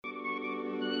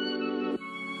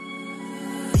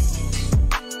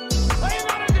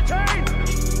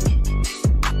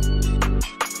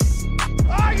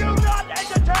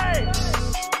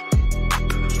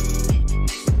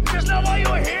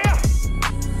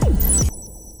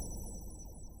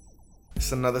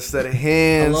It's another set of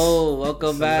hands. Hello,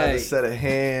 welcome back. Another set of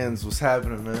hands. What's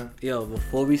happening, man? Yo,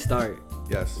 before we start,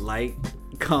 yes, like,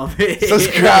 comment,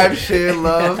 subscribe, share,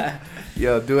 love.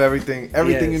 Yo, do everything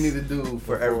Yes. you need to do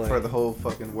for the whole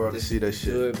fucking world to see that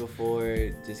shit. Do it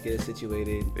before, just get it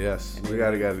situated. Yes,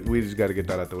 And we just gotta get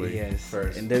that out the way. Yes,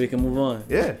 first, and then we can move on.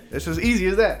 Yeah, it's just easy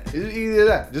as that. It's just easy as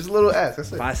that. Just a little ass.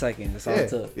 That's it. 5 seconds. That's all it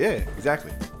took. Yeah,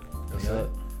 exactly. That's Yep.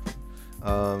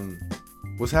 it.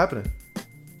 What's happening?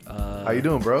 How you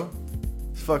doing, bro?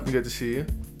 It's fucking good to see you.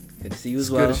 Good to see you It's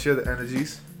as well. good to share the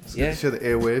energies. It's good Yeah. to share the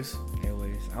airwaves.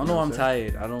 Anyways, I don't know. I'm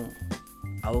tired.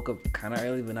 I woke up kind of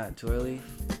early, but not too early.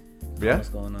 Yeah. What's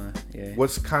going on? Yeah.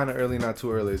 What's kind of early, not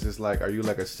too early? Is this like, are you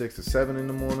like a 6 or 7 in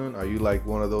the morning? Are you like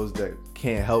one of those that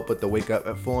can't help but to wake up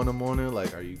at 4 in the morning?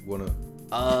 Like, are you wanna?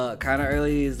 Kind of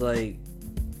early is like,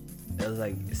 it was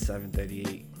like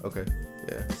 7:38. Okay.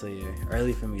 Yeah. So yeah,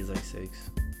 early for me is like 6.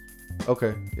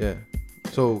 Okay. Yeah.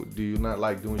 So, do you not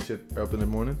like doing shit up in the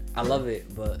morning? I love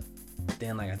it, but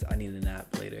then like I need a nap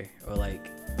later, or like,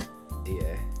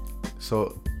 yeah.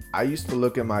 So, I used to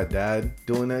look at my dad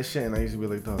doing that shit, and I used to be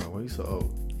like, dog, why are you so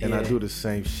old? And I Yeah. do the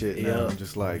same shit now. Yep. I'm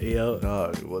just like, Yep.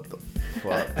 dog, what the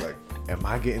fuck? Like, am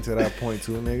I getting to that point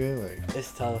too, nigga? Like,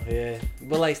 It's tough, yeah.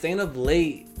 But like staying up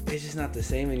late, it's just not the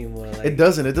same anymore. Like, it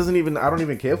doesn't even. I don't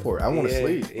even care for it. I want to Yeah,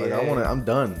 sleep. Like, yeah. I'm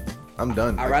done. I'd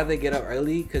Like, rather get up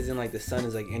early because then like the sun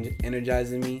is like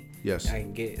energizing me. yes. I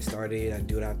can get started. I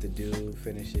do what I have to do,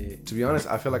 finish it. To be honest,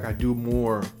 I feel like I do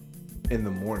more in the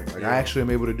morning. Like, Yeah. I actually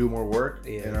am able to do more work,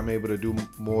 Yeah. and I'm able to do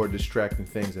more distracting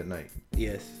things at night.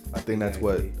 Yes. I think that's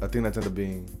ends up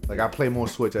being, like, I play more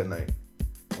Switch at night,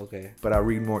 Okay. but I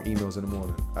read more emails in the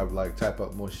morning. I like type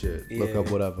up more shit, look Yeah.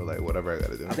 up whatever I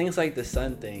gotta do. I think it's like the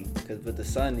sun thing, because with the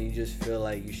sun you just feel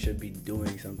like you should be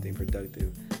doing something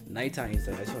productive. Nighttime, it's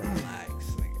like I just want to relax.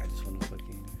 Like I just want to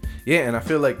fucking. Yeah, and I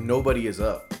feel like nobody is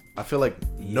up. I feel like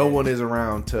no Yeah. one is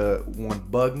around to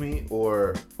bug me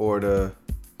or to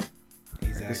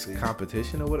Exactly. this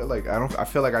competition or whatever. Like, I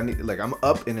feel like I need, like, I'm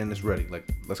up and then it's ready. Like,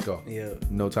 let's go. Yeah.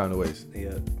 No time to waste.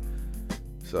 Yeah.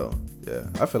 So yeah,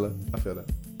 I feel it.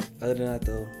 Other than that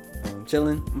though,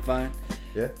 chilling. I'm fine.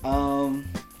 Yeah. How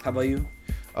about you?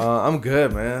 I'm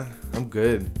good, man. I'm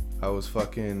good. I was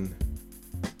fucking.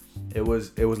 It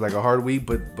was like a hard week,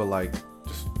 but like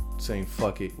just saying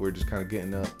fuck it. We're just kind of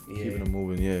getting up, Yeah. keeping it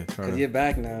moving. Yeah, trying Cause to you're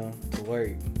back now to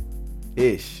work.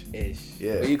 ish.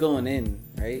 Yeah. Where you going in,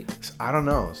 right? I don't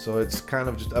know. So it's kind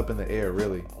of just up in the air,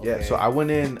 really. Yeah. Okay. So I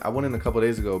went in a couple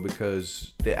days ago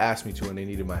because they asked me to and they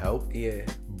needed my help. Yeah.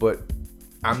 But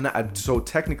I'm not. So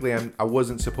technically, I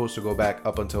wasn't supposed to go back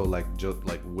up until like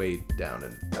way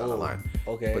down the line.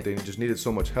 Okay. But they just needed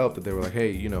so much help that they were like,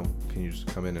 hey, can you just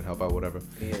come in and help out, whatever.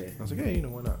 Yeah. I was like, hey,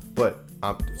 why not? But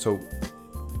so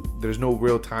there's no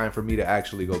real time for me to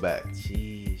actually go back.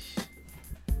 Jeez.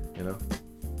 You know.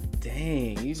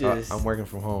 Dang, you So just. I'm working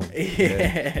from home.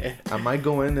 Yeah. I might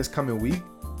go in this coming week,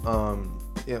 on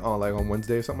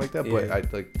Wednesday or something like that. But Yeah.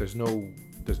 there's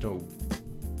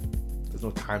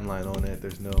no timeline on it.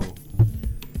 There's no,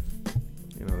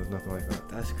 there's nothing like that.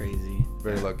 That's crazy.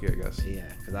 Very lucky, I guess.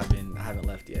 Yeah, cause I haven't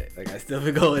left yet. Like I still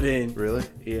been going in. Really?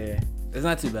 Yeah. It's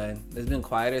not too bad. It's been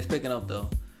quieter. It's picking up though.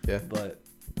 Yeah. But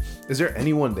Is there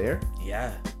anyone there?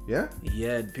 yeah. Yeah.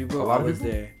 Yeah. People A are lot of always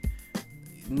people? there.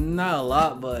 Not a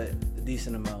lot, but a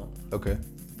decent amount. Okay.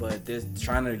 But they're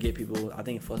trying to get people. I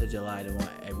think 4th of July they want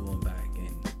everyone back, and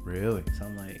Really? so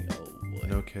I'm like, oh boy.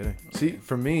 No kidding. See,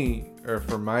 for me, or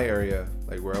for my area,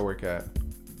 like where I work at,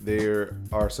 there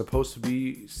are supposed to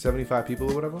be 75 people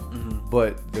or whatever, Mm-hmm.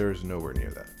 but there's nowhere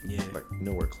near that. Yeah. Like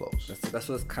nowhere close. That's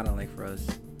what it's kind of like for us.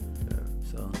 Yeah.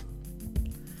 So,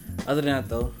 other than that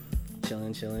though,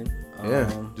 chilling.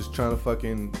 Yeah. Just trying to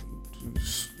fucking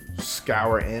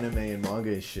scour anime and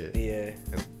manga and shit. Yeah.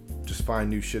 And just find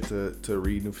new shit to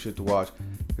read, new shit to watch.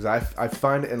 Because I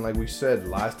find, and like we said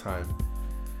last time,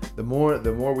 the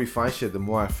more we find shit, the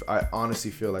more I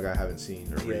honestly feel like I haven't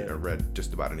seen or read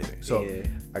just about anything. So Yeah.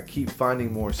 I keep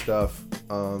finding more stuff,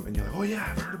 and you're like, oh yeah,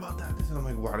 I've heard about that. And I'm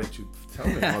like, why didn't you tell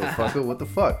me, motherfucker? What the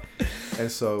fuck?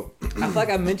 And so I feel like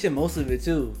I mentioned most of it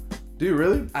too. do you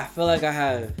really? I feel like I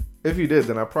have If you did,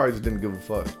 then I probably just didn't give a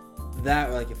fuck. that,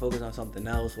 or like you focus on something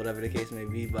else, whatever the case may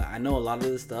be. But I know a lot of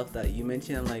the stuff that you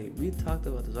mentioned, I'm like, we talked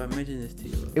about this, or I mentioned this to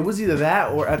you. It was either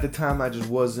that, or at the time I just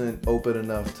wasn't open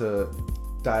enough to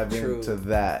dive True. into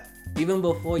that. Even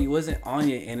before, you wasn't on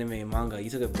your anime and manga. You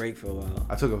took a break for a while.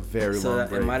 I took a very So long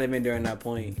break. it might have been during that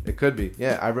point. It could be.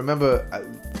 Yeah, I remember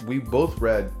we both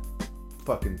read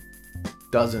fucking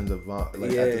dozens of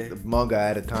manga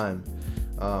at a time.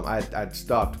 I'd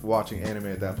stopped watching anime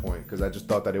at that point because I just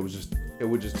thought that it would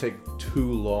just take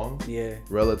too long. Yeah.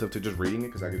 Relative to just reading it,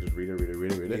 because I could just read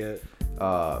it.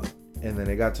 Yeah. And then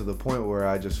it got to the point where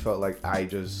I just felt like I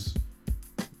just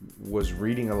was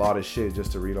reading a lot of shit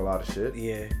just to read a lot of shit.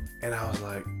 Yeah. And I was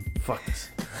like, fuck this.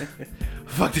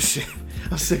 Fuck this shit.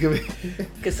 I'm sick of it.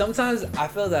 Because sometimes I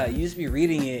feel that you just be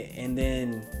reading it and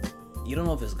then you don't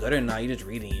know if it's good or not. You're just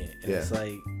reading it. And it's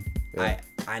like,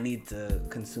 I need to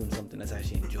consume something that's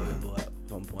actually enjoyable at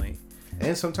some point.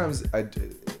 And sometimes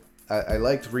I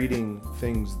liked reading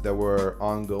things that were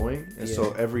ongoing, and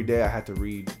so every day I had to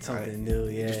read something new.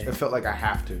 Yeah, it felt like I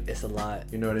have to. It's a lot.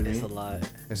 You know what I mean? It's a lot.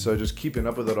 And so just keeping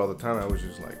up with it all the time, I was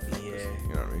just like, yeah, this,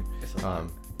 you know what I mean? It's a lot.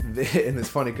 And it's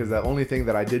funny because the only thing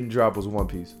that I didn't drop was One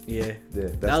Piece. Yeah,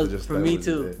 that was for me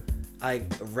too.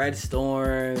 Like Red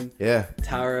Storm,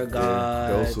 Tower of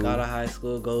God, God of High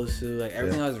School, Gosu, like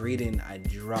everything I was reading, I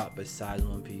dropped besides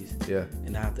One Piece. Yeah,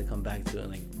 and I have to come back to it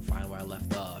and like find where I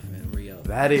left off and re-up.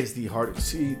 That is the hardest.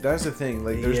 See, that's the thing.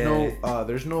 Like,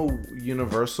 there's no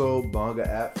universal manga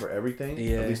app for everything.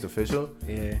 At least official.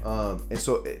 Yeah. And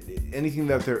so anything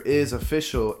that there is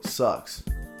official sucks.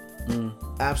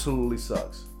 Absolutely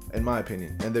sucks, in my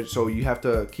opinion. And so you have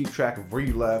to keep track of where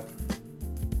you left.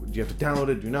 You have to download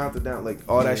it. Do not have to download. Like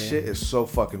all that shit is so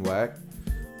fucking whack.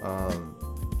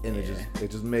 And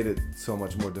it just made it so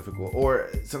much more difficult. Or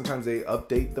sometimes they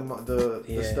update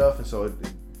the stuff, and so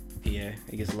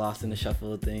it gets lost in the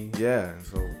shuffle of things. Yeah,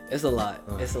 so it's a lot.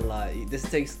 It's a lot. This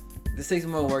takes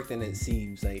more work than it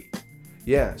seems. Like.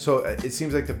 Yeah, so it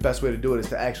seems like the best way to do it is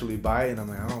to actually buy it, and I'm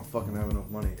like, I don't fucking have enough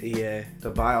money. Yeah. To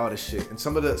buy all this shit, and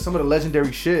some of the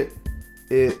legendary shit,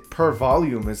 it per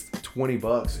volume is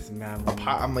 $20. It's mad.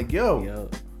 I'm like, yo.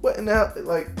 What in the hell?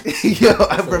 Like, yo,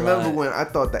 I remember when I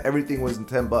thought that everything was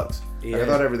 $10. Yeah. Like, I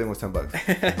thought everything was $10.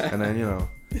 And then,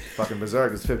 fucking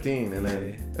Berserk is $15.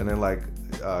 And then like,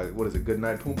 what is it? Good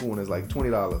Night Poon Poon is like $20.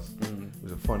 It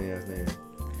was a funny ass name.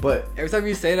 But every time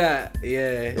you say that,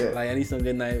 like I need some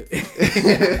good night.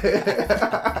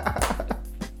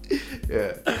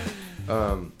 Yeah.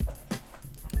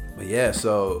 But yeah,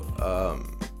 so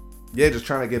just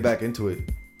trying to get back into it.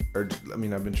 Or I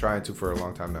mean, I've been trying to for a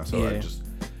long time now. So I'm just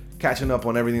catching up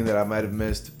on everything that I might have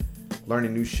missed,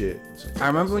 learning new shit. I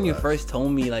remember when you first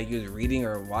told me like you was reading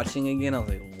or watching again. I was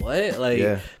like, what? Like,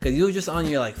 because you were just on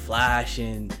your like Flash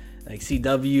and like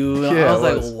CW. I was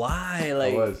like, why?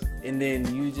 Like, and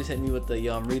then you just hit me with the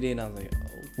I'm reading. I was like, oh.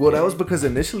 Well, that was because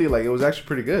initially, like, it was actually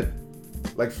pretty good.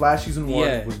 Like Flash season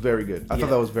 1 was very good. I thought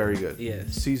that was very good. Yeah.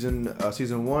 Season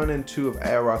 1 and 2 of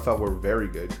Arrow I thought were very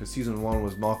good because season 1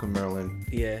 was Malcolm Merlin.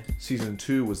 Yeah. Season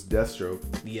 2 was Deathstroke.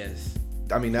 Yes.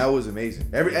 I mean, that was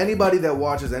amazing. Anybody that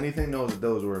watches anything knows that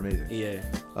those were amazing. Yeah.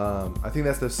 I think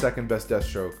that's the second best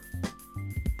Deathstroke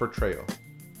portrayal.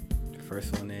 The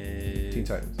first one is Teen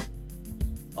Titans.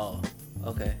 Oh,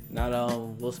 okay. Not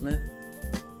Will Smith.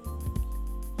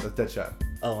 That's Deadshot.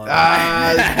 Oh, it's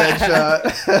Deadshot.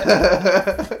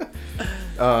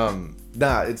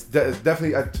 Nah, it's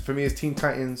definitely for me. It's Teen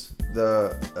Titans,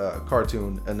 the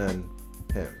cartoon, and then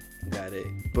him. Got it.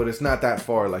 But it's not that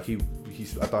far. Like I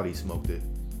thought he smoked it.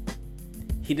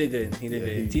 He did good. He did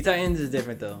good. Teen Titans is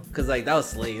different though, cause like that was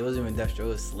Slade. It wasn't even Deathstroke. It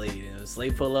was Slade. And it was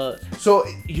Slade pull up. So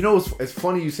it's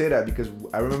funny you say that because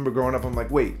I remember growing up. I'm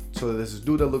like, wait. So there's this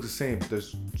dude that looks the same.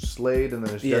 There's Slade, and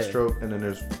then there's Deathstroke, and then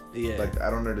there's like I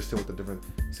don't understand what the difference.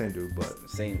 Same dude, but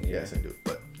same dude.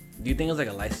 But do you think it was like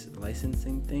a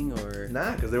licensing thing or?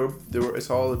 Nah, because they were. It's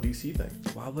all a DC thing.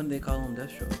 Why wouldn't they call him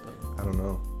Deathstroke though? I don't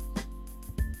know.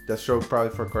 Deathstroke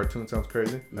probably for a cartoon sounds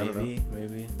crazy. Maybe.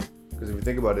 Because if you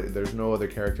think about it, there's no other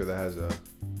character that has a,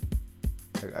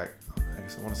 I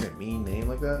guess I want to say a mean name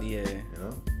like that. Yeah. You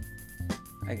know?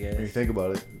 I guess. When you think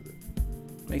about it.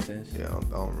 Makes sense. Yeah, I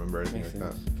don't remember anything like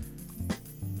that.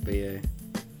 But yeah,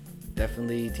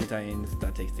 definitely Teen Titans,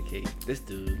 that takes the cake. This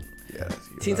dude. Yeah, that's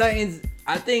huge. Teen Titans,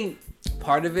 I think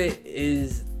part of it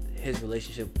is his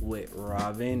relationship with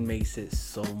Robin makes it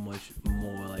so much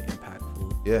more like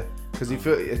impactful. Yeah. Because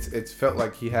it's felt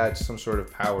like he had some sort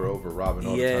of power over Robin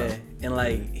all the time. Yeah, and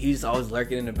like he's always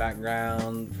lurking in the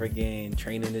background, freaking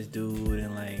training this dude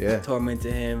and like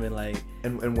tormenting him and like.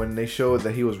 And when they showed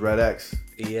that he was Red X.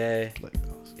 Yeah. Like,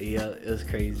 it was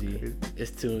crazy. It's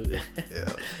too. Yeah,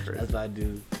 crazy. That's what I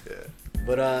do. Yeah.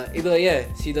 But either way,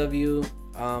 CW,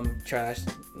 trash.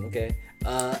 Okay.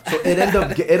 So it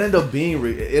ended up being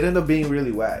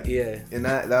really whack. Yeah. And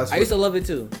that's. I used to love it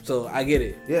too, so I get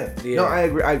it. Yeah. No, I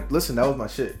agree. Listen, that was my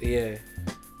shit. Yeah.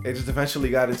 It just eventually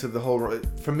got into the whole.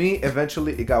 For me,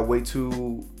 eventually it got way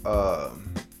too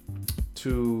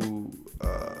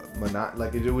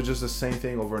like it was just the same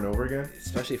thing over and over again.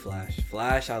 Especially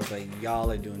Flash, I was like, y'all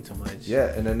are doing too much.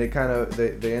 Yeah, and then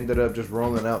they ended up just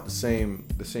rolling out the same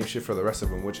shit for the rest of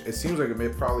them, which it seems like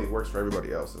it probably works for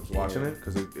everybody else that's watching it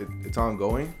because it's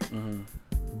ongoing. Mm-hmm.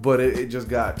 But it just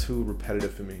got too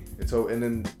repetitive for me. And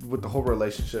then with the whole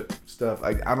relationship stuff,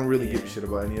 I don't really give a shit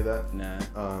about any of that. Nah.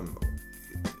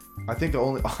 I think the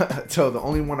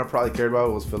only one I probably cared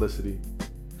about was Felicity.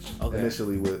 Okay.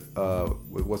 Initially with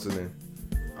what's her name?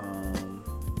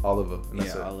 Oliver. And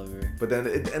that's it. Oliver. But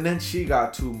then she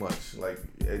got too much. Like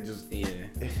it just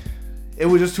it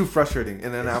was just too frustrating.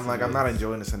 And then I'm like, I'm not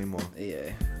enjoying this anymore.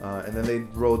 Yeah. And then they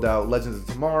rolled out Legends of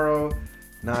Tomorrow.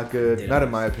 Not good. Not in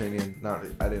my opinion.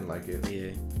 I didn't like it.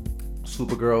 Yeah.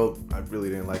 Supergirl, I really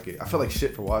didn't like it. I felt like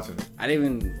shit for watching it. I didn't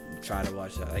even try to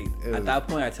watch that. Like at that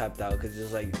point, I tapped out because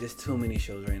there's too many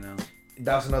shows right now.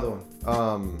 That's another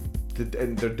one.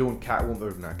 And they're doing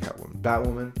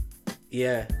Batwoman.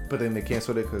 Yeah. But then they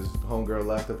canceled it because Homegirl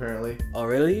left apparently. Oh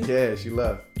really? Yeah, she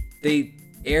left. They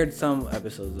aired some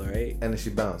episodes, though, right? And then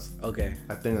she bounced. Okay.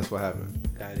 I think that's what happened.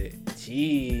 Got it.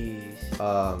 Jeez.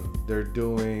 They're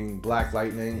doing Black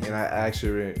Lightning, and I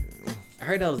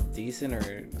heard that was decent,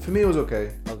 or for me it was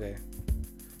okay. Okay.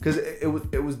 Because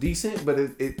it was decent, but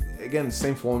it again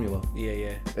same formula.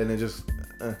 Yeah. And it just,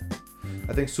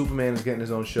 I think Superman is getting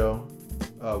his own show,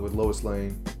 with Lois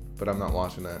Lane, but I'm not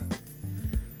watching that.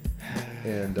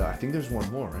 And I think there's one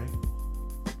more, right?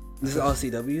 This is all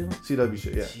CW? CW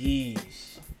shit, yeah.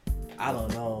 Jeez. I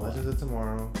don't know. Legends of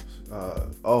Tomorrow.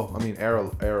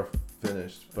 Arrow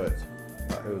finished, but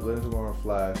it was Legends of Tomorrow,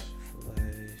 Flash.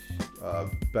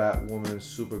 Batwoman,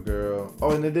 Supergirl.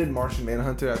 Oh, and they did Martian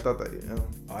Manhunter. I thought that.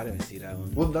 Oh, I didn't see that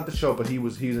one. Well, not the show, but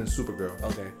he's in Supergirl.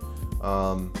 Okay.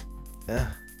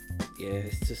 Yeah. Yeah,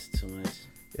 it's just too much.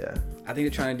 Yeah. I think they're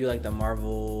trying to do like the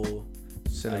Marvel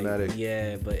cinematic. Like,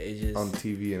 yeah, but it just on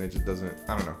TV and it just doesn't.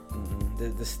 I don't know.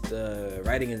 Mm-hmm. The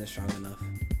writing isn't strong enough.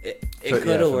 It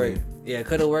could have worked. Yeah, it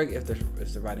could have worked if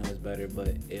the writing was better,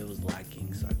 but it was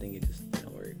lacking. So I think it just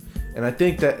didn't work. And I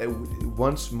think that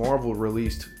once Marvel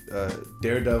released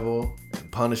Daredevil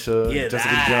and Punisher,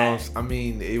 Jessica Jones, I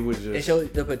mean, it was just... It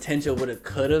showed the potential what it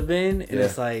could have been, and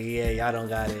it's like, y'all don't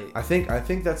got it. I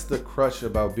think that's the crutch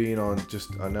about being on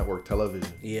just a network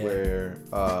television, where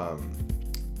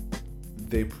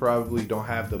they probably don't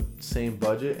have the same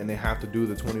budget, and they have to do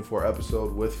the 24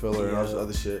 episode with filler and all this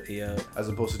other shit, as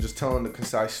opposed to just telling the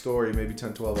concise story, maybe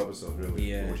 10, 12 episodes,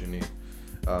 really, for what you need.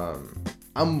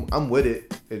 I'm with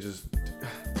it. It just,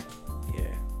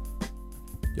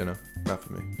 not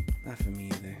for me. Not for me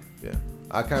either. Yeah,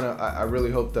 I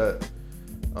really hope that,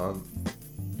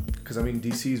 because I mean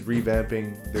DC's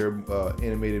revamping their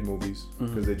animated movies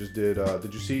because they just did.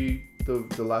 Did you see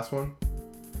the last one?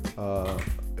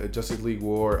 Justice League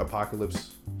War,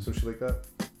 Apocalypse, some shit like that.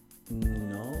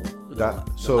 No.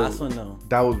 The last one, no.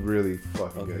 That was really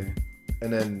fucking good.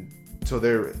 And then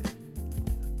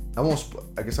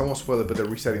I guess I won't spoil it, but they're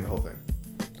resetting the whole thing.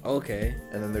 Okay.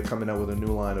 And then they're coming out with a new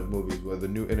line of movies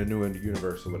in a new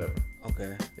universe or whatever.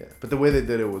 Okay. Yeah, but the way they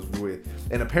did it was weird.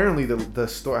 And apparently the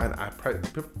story,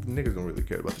 niggas don't really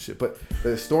care about the shit, but the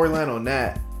storyline on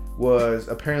that was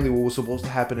apparently what was supposed to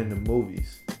happen in the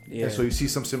movies. Yeah. And so you see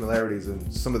some similarities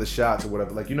in some of the shots or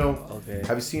whatever. Like, okay.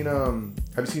 Have you seen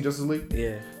Justice League?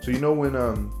 Yeah. So when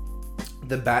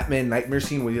the Batman nightmare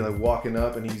scene where he's like walking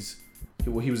up and he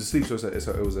was asleep, so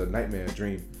it was a nightmare, a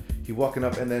dream. He walking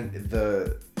up and then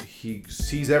he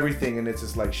sees everything and it's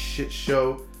this like shit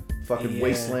show, fucking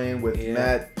wasteland with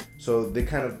mad. So they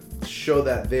kind of show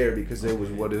that there because it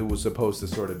was what it was supposed to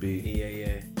sort of be.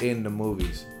 In the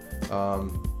movies.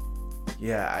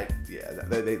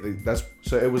 That's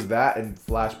so it was that and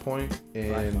Flashpoint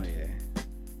and I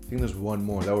think there's one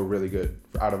more that were really good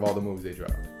out of all the movies they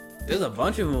dropped. There's a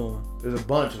bunch of them.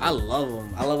 I love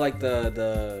them. I love like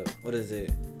the what is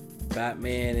it?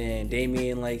 Batman and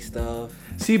Damian like stuff.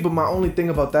 See, but my only thing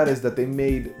about that is that they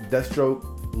made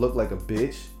Deathstroke look like a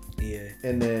bitch. Yeah.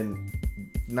 And then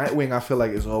Nightwing, I feel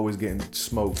like is always getting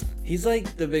smoked. He's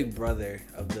like the big brother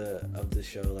of the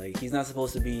show. Like he's not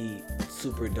supposed to be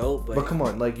super dope, but come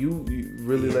on, like you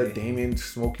really let Damian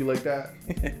smoke you like that?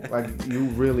 Like you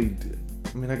really?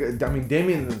 I mean,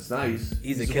 Damian is nice.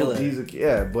 He's a killer.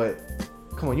 But.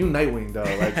 Come on, you Nightwing, dog.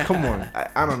 Like, come on.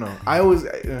 I don't know. I always...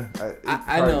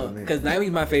 I know, because Nightwing's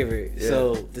my favorite. Yeah.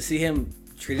 So, to see him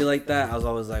treated like that, I was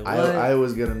always like, what? I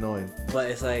always get annoyed.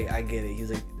 But it's like, I get it. He's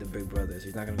like the big brother, so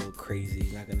he's not going to go crazy.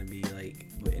 He's not going to be, like,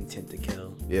 with intent to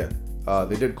kill. Yeah.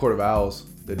 They did Court of Owls.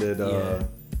 They did...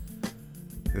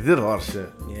 They did a lot of shit.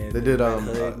 Yeah. They did... Red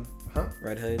Hood.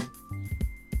 Red Hood.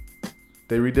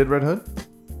 They redid Red Hood?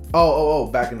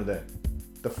 Oh, back in the day.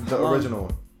 The original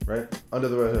one, right? Under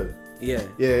the Red Hood.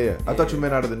 Yeah. I thought you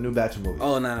meant out of the new batch of movies.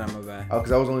 Oh, no, my bad. Oh,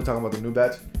 because I was only talking about the new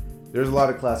batch. There's a lot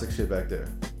of classic shit back there.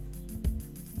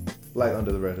 Like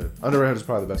Under the Red Hood. Under the Red Hood is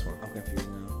probably the best one. I'm confused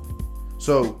now.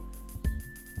 So,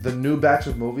 the new batch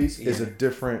of movies is a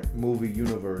different movie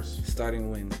universe. Starting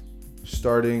when?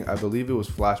 Starting, I believe it was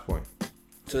Flashpoint.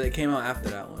 So they came out after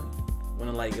that one.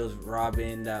 When like it was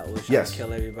Robin that was trying to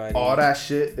kill everybody. All that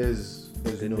shit is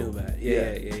the new batch.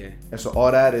 Yeah. And so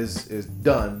all that is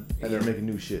done, and they're making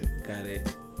new shit. Got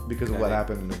it. Because of what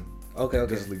happened in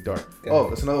Justice League Dark.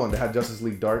 That's another one. They had Justice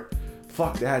League Dark.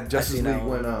 Fuck, they had Justice League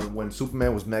when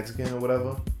Superman was Mexican or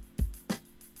whatever.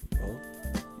 Oh.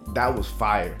 That was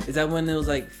fire. Is that when there was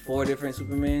like 4 different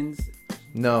Supermans?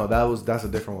 No, that's a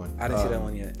different one. I didn't see that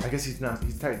one yet. I guess he's not.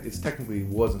 It's technically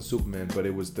wasn't Superman, but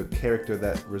it was the character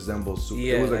that resembles Superman.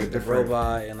 Yeah, it was like a the different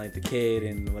robot and like the kid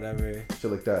and whatever.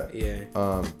 Shit like that. Yeah.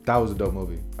 That was a dope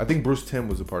movie. I think Bruce Timm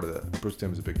was a part of that. Bruce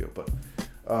Timm is a big deal, but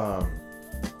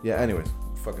yeah. Anyways,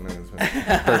 fucking onions, man.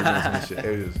 30 minutes on this shit.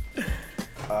 It was just.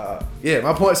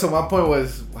 My point. So my point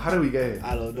was, how did we get here?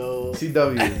 I don't know.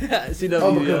 CW.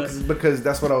 Oh, because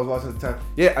that's what I was watching at the time.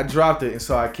 Yeah, I dropped it, and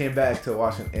so I came back to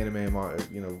watching anime and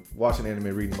manga. Watching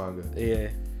anime, reading manga.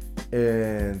 Yeah.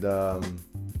 And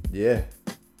yeah.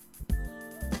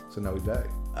 So now we back.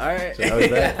 All right. So now we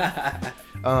back.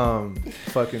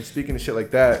 Fucking speaking of shit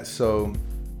like that. So,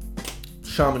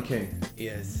 Shaman King.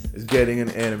 Yes. Is getting an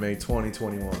anime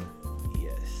 2021.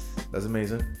 That's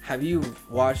amazing. Have you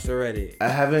watched or read it? I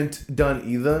haven't done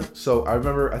either. So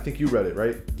I think you read it,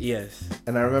 right? Yes.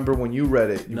 And I remember when you read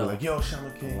it, you were like, "Yo,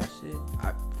 Shaman King." I watched it.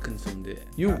 I consumed it.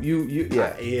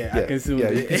 I consumed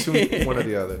it. You consumed one or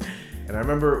the other. And I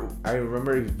remember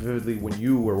vividly when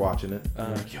you were watching it. You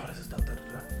were like, "Yo, this is dope."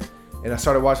 And I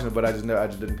started watching it, but I just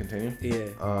didn't continue.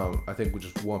 Yeah. I think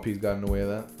just One Piece got in the way of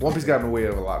that. One Piece got in the way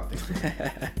of a lot of things.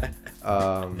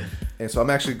 And so I'm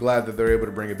actually glad that they're able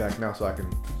to bring it back now, so I can.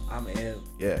 I'm in.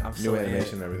 Yeah. I'm new so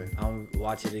animation and everything. I'm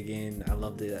watch it again. I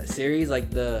love the series. Like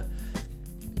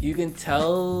you can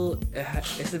tell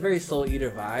it's a very Soul Eater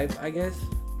vibe, I guess.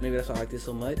 Maybe that's why I like this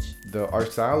so much. The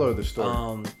art style or the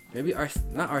story? Maybe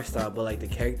not art style, but like the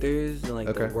characters and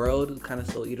like the world kind of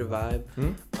Soul Eater vibe.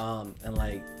 And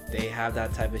like they have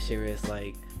that type of shit where it's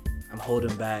like I'm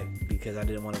holding back because I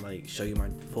didn't want to like show you my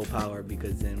full power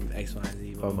because then X, Y, and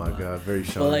Z. Oh my god, very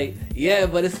shiny. But like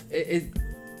but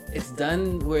it's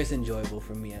done where it's enjoyable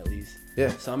for me at least. Yeah.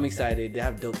 So I'm excited. They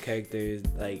have dope characters,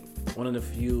 like one of the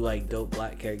few like dope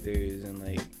black characters, and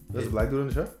like there's a black dude in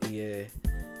the show. Yeah.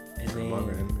 And then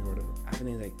manga, anime, or whatever. I think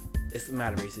it's like it's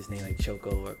not a racist name like Choco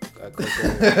or Coco.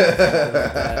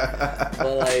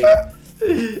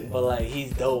 But like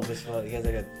he's dope as fuck. He has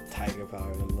like a tiger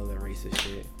power and another racist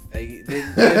shit. Like they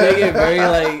make it very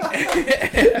like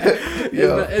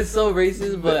it's so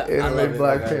racist, but I love it.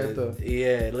 Black Panther.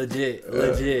 Yeah, legit.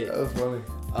 That was funny.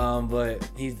 But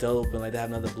he's dope, and like they have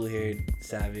another blue-haired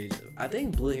savage. I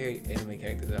think blue-haired anime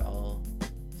characters are all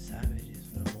savages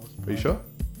for the most part. Are you sure?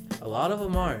 A lot of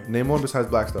them are. Name one besides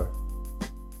Black Star.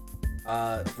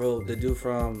 Bro, the dude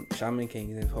from Shaman King,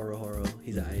 his name's Horo.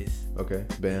 He's Ice. Okay,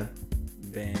 Ben.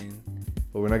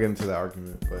 Well, we're not getting into that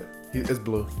argument, but it's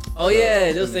blue. Oh so,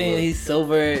 yeah, they're saying blue. He's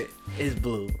silver, is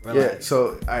blue. Relax. Yeah,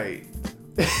 so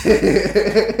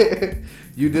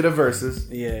you did a versus.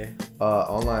 Yeah.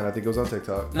 Online, I think it was on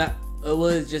TikTok. Nah, it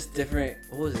was just different.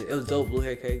 What was it? It was dope blue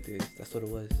hair characters. That's what it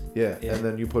was. Yeah, and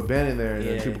then you put Ben in there, and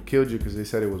then people killed you because they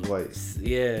said it was white.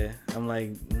 Yeah, I'm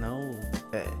like, no.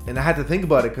 And I had to think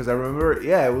about it because I remember,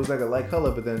 it was like a light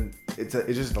color, but then it's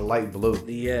just a light blue.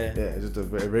 Yeah. Yeah, it's just a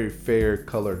very fair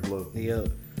colored blue. Yeah.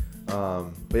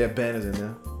 But yeah, Ben is in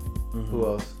there. Mm-hmm. Who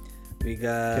else? We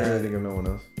got. Can't really think of no one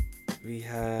else. We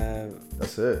have.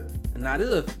 That's it. Nah, this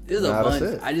is a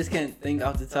bunch. I just can't think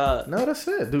off the top. No, that's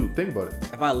it, dude. Think about it.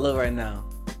 If I look right now,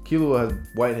 Killua has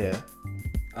white hair.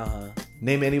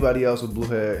 Name anybody else with blue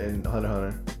hair in Hunter x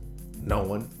Hunter. No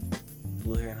one.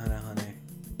 Blue hair in Hunter x Hunter.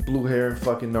 Blue hair in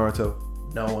fucking Naruto.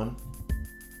 No one.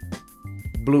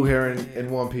 Blue hair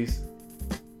in One Piece.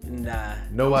 Nah.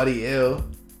 Nobody ill.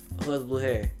 Who has blue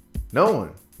hair? No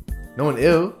one. No one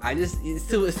ill.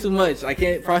 It's too much. I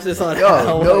can't process all that.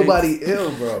 Yo, nobody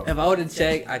ill, bro. If I were to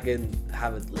check, I could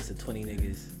have a list of 20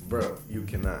 niggas. Bro, you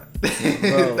cannot.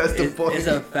 Bro, that's the point. It's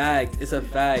a fact. It's a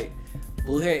fact.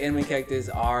 Blue hair anime characters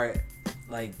are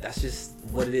like that's just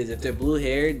what it is. If they're blue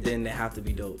haired, then they have to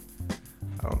be dope.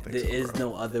 I don't think there is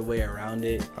no other way around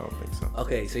it. I don't think so.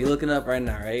 Okay, so you're looking up right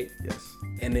now, right? Yes.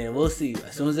 And then we'll see.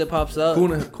 As soon as it pops up.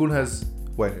 Kun has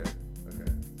white hair.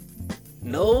 Okay.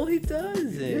 No, he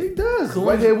doesn't. Yeah, he does.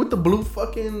 White hair with the blue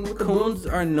fucking.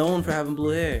 Kuns are known for having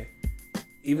blue hair.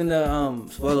 even the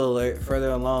spoiler alert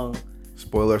further along.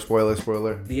 Spoiler.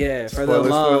 Yeah, further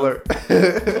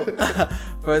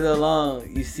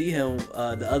along, you see him,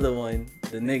 the other one,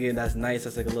 the nigga that's nice,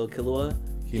 that's like a little Killua.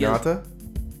 Hinata?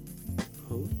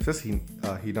 Who? It says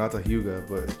Hinata Hyuga,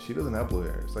 but she doesn't have blue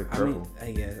hair. It's like purple.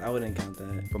 I guess I wouldn't count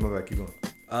that. But my bad, keep going.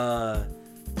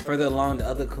 Further along, the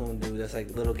other coon dude that's like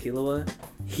little Killua,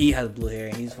 he has blue hair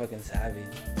and he's fucking savage.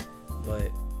 But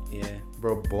yeah,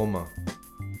 bro, Bulma.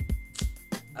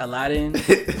 Aladdin.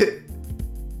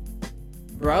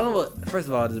 Bro, I don't know what. First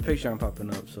of all, there's a picture I'm popping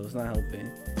up, so it's not helping.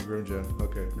 Grimjaw,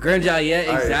 okay. Grimjaw, yeah,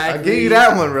 exactly. Right, I gave you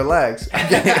that one. Relax.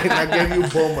 I gave you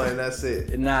Bulma, and that's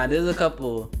it. Nah, there's a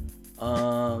couple.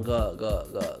 Go.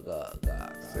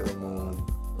 Sailor Moon.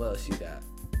 What else you got?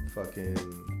 Fucking.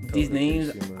 These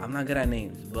names, I'm not good at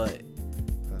names, but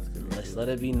let's let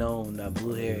it be known that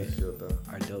blue hair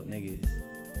are dope niggas.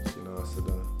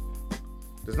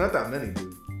 There's not that many,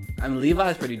 dude. I mean,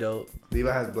 Levi's pretty dope.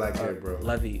 Levi has black hair, bro.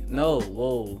 Levy. No,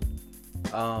 whoa.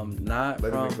 Not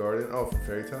Levy from... McGarden? Oh, from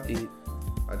Fairy Tail?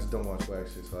 I just don't watch black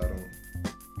shit, so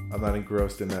I'm not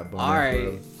engrossed in that bum.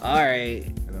 Alright.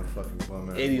 And I'm fucking bum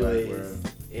ass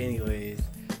Anyways.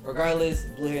 Regardless,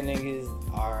 blue hair niggas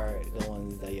are the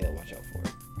ones that you gotta watch out for.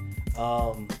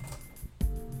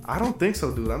 I don't think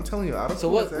so, dude. I'm telling you, I don't. So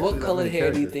what colored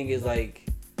hair do you think is like?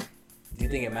 Do you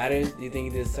think it matters? Do you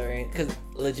think it is certain? Because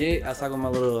legit, I was talking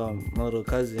with my little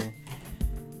cousin.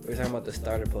 We were talking about the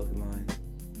starter Pokemon.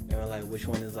 And we're like, which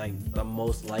one is like the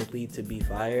most likely to be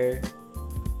fire?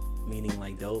 Meaning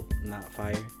like dope, not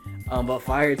fire. But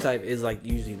fire type is like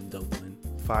usually the dope one.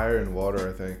 Fire and water,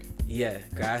 I think. Yeah,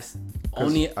 grass.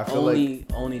 Only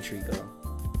Trico.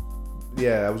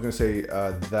 Yeah, I was gonna say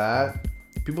that.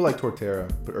 People like Torterra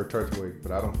or Turtwig,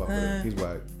 but I don't fuck with him. He's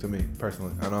whack to me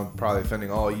personally. I know I'm probably offending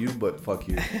all of you, but fuck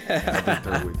you. I think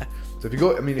Turtwig. So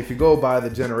if you go by the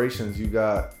generations, you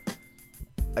got.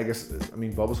 I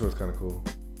mean, Bulbasaur's kind of cool.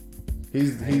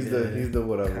 He's the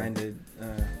whatever.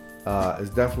 It's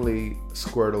definitely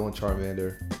Squirtle and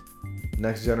Charmander.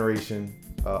 Next generation.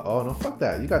 Oh no, fuck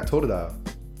that. You got Totodile.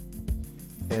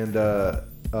 And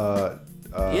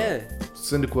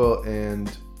Cyndaquil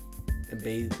and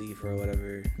Bayleaf or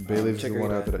whatever. Bayleaf is the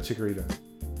one after that. Chikorita.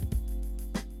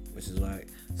 Which is whack.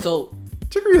 So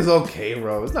Chikorita's okay,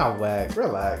 bro. It's not whack.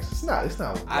 Relax. It's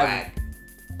not whack.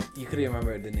 You couldn't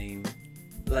remember the name.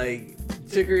 Like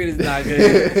Chikorita's not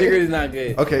good. Chikorita's not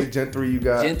good. Okay, Gen 3 you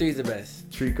got. Gen 3 is the best.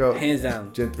 Trico. Hands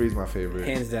down. Gen 3 is my favorite.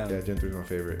 Hands down. Yeah, Gen 3 is my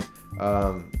favorite.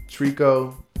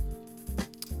 Trico.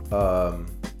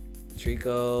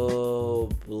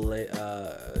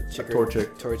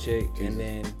 Torchic, and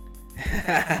then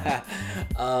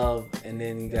and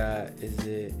then you got, is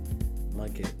it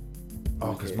Mudkip?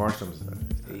 Oh, because Marsham's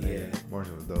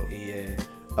Marsham's dope. Yeah.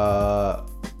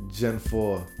 Gen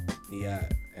 4. Yeah,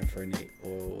 Infernape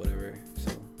or whatever.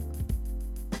 So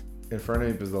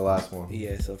Infernape is the last one.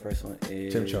 Yeah, so first one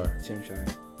is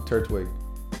Chimchar. Turtwig.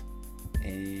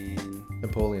 And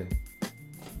Empoleon.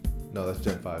 No, that's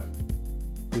Gen 5.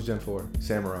 Who's Gen 4?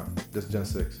 Samurott. That's Gen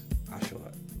 6.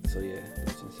 Oshawott. So yeah,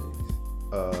 that's Gen 6.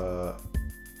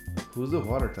 Who's the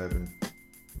water typing?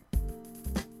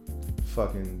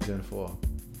 Fucking Gen 4. All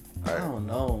right. I don't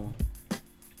know.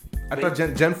 I thought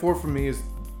Gen 4 for me is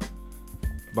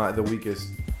the weakest.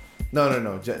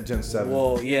 No. Gen 7.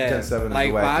 Whoa, yeah. Gen 7 like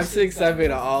is the 5, 6,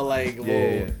 7 are all like,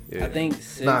 whoa. Yeah. I think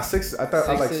 6. Nah, 6.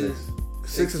 I like 6.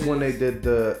 6 is when they did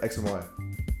the X and Y.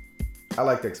 I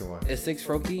like X and Y. Is 6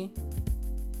 Froakie?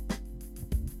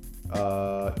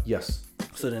 Yes.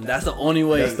 So then that's the only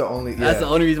way. That's the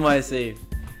only reason why it's saved.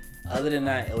 Other than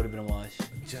that, it would have been a wash.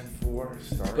 Gen 4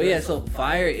 starter. But yeah, so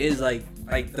fire is like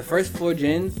the first 4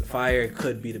 gens, fire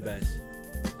could be the best.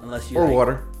 Unless you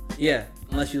water. Yeah,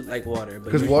 unless you like water.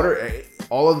 Because water,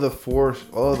 all of the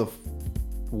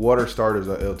water starters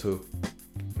are ill too.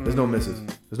 There's no misses.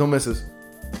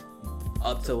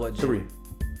 Up to what gen? 3.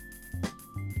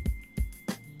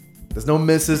 There's no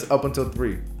misses up until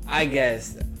 3. I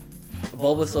guess.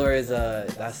 Bulbasaur is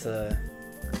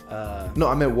No,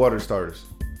 I meant water starters.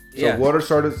 So yeah. Water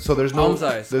starters. So there's no. I'm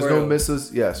sorry, there's no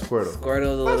misses. Yeah, Squirtle.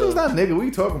 Squirtle's not nigga. What are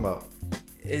you talking about?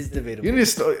 It's debatable. You need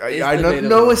to. I know.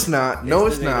 No, it's not. No,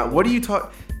 it's not. What are you talking?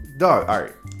 Dog. All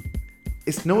right.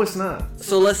 It's not.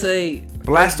 So let's say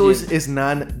Blastoise is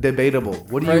non-debatable.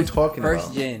 What are you talking about?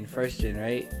 First gen,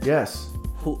 right? Yes.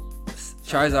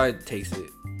 Charizard takes it.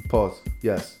 Pause.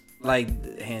 Yes.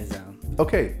 Like hands down.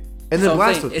 Okay. And then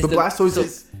Blastoise. Blastoise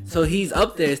is. So he's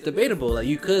up there. It's debatable. Like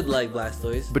you could like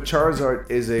Blastoise. But Charizard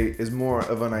is more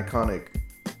of an iconic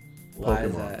Why Pokemon.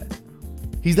 Is that?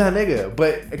 He's that nigga,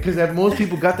 but because most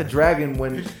people got the dragon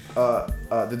when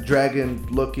the dragon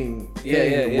looking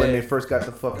thing when they first got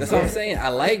the fucking. That's what I'm saying. I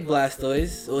like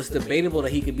Blastoise, so it's debatable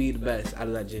that he could be the best out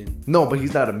of that gen. No, but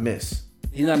he's not a miss.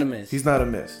 He's not a miss. He's not a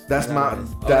miss. That's my.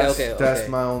 That's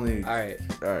my only. All right.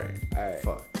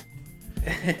 Fuck.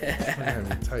 I'm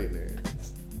tight there.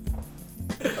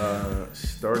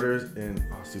 Starters and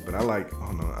but I like.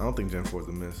 Oh no, I don't think Gen 4 is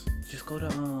a miss. Just go to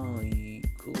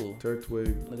Google.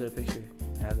 Turtwig. Look at the picture.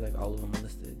 It has like all of them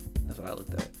listed. That's what I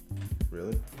looked at.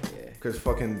 Really? Yeah. Because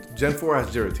fucking Gen 4 has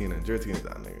Giratina. Giratina's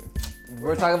that nigga.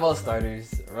 We're talking about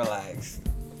starters. Relax.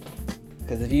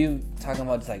 Because if you talking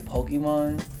about just like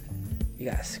Pokemon, you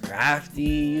got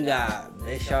Scrafty, you got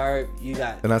Bisharp, you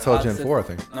got. And that's all Gen 4, I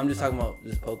think. I'm just talking about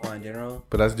just Pokemon in general.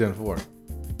 But that's Gen 4.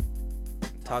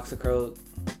 Toxicroak.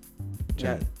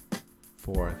 Gen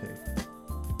 4, I think.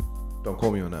 Don't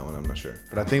quote me on that one. I'm not sure,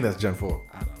 but I think that's Gen 4.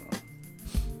 I don't know.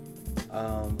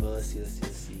 But let's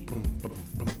see.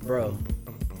 Bro.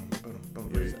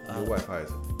 Your Wi-Fi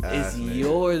is it's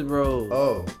yours, bro.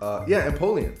 Oh, yeah,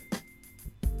 Empoleon.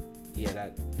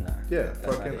 Yeah, Yeah,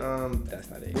 that's fucking that's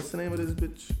not it. What's the name of this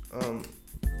bitch?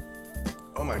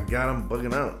 Oh my god, I'm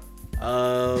bugging out.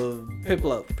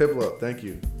 Piplup. Thank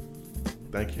you.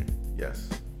 Yes.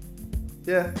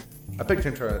 Yeah, I picked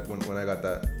Chimchar when I got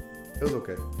that. It was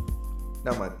okay.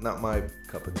 Not my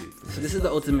cup of tea. So this is the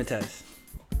ultimate test.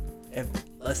 If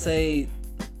let's say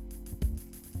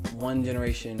one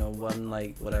generation or one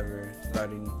like whatever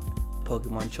starting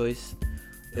Pokemon choice,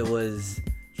 it was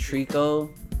Trico,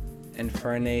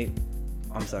 Infernape.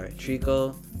 I'm sorry,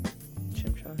 Trico,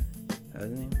 Chimchar. That was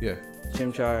his name? Yeah.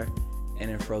 Chimchar, and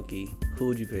then Froakie. Who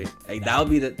would you pick? Like that would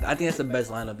be I think that's the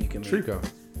best lineup you can make. Trico.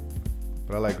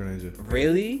 But I like Greninja.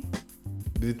 Really?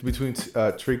 Between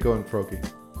Trico and Froakie.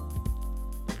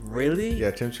 Really?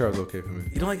 Yeah, Chimchar is okay for me.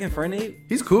 You don't like Infernape?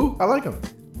 He's cool. I like him.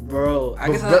 Bro,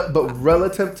 but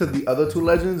relative to the other two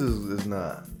legends is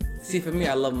not. See, for me,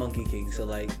 I love Monkey King. So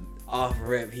like off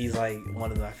rip, he's like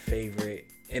one of my favorite.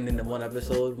 And in the one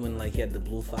episode when like he had the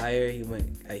blue fire, he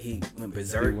went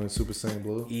berserk. He went Super Saiyan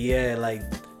Blue. Yeah, like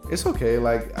it's okay.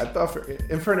 Like I thought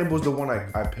Infernape was the one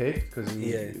I picked because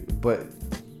But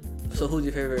so who's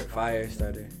your favorite fire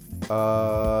starter?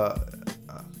 I'm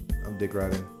dick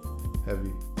riding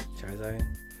heavy. Charizard.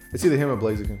 It's either him or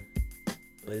Blaziken.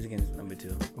 Blaziken's number 2.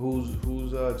 Who's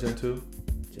Gen 2?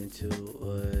 Gen 2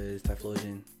 was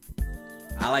Typhlosion.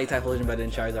 I like Typhlosion better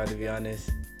than Charizard, to be honest.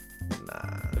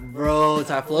 Nah. Bro,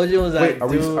 Typhlosion was like.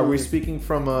 Wait, are we speaking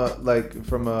from a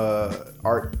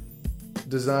art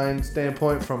design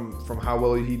standpoint from how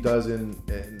well he does in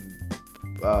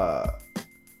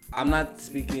I'm not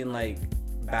speaking like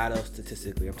battle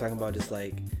statistically. I'm talking about just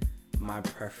like my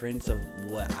preference of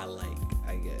what I like,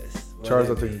 I guess.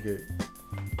 Charizard takes a cake.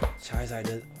 Charizard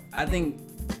does. I think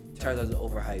Charizard's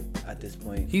overhyped at this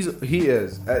point. He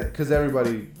is because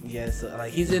everybody. Yes,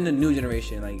 like he's in the new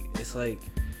generation. Like it's like.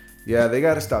 Yeah, they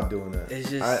gotta stop doing that.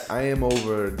 It's just. I am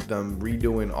over them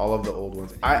redoing all of the old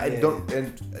ones. I don't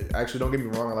get me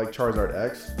wrong. I like Charizard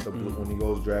X, the blue, when he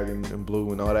goes Dragon and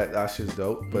Blue and all that. That shit's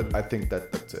dope. But I think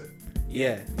that's it.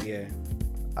 Yeah.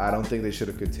 I don't think they should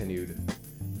have continued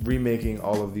remaking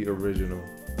all of the original.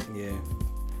 Yeah.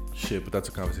 Shit, but that's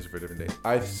a conversation for a different day.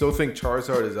 I still think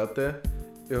Charizard is up there.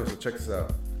 Yo, so check this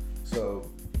out.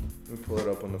 So let me pull it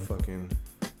up on the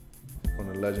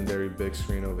legendary big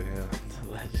screen over here.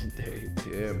 The legendary.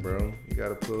 Yeah, bro. You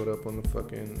gotta pull it up on the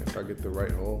fucking. If I get the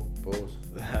right hole, pause.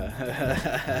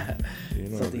 You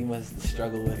know, something you must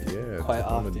struggle with. Quite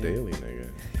often. On the daily, nigga.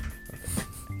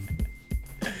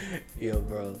 Yo,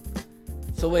 bro.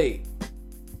 So wait,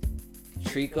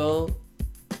 Trico,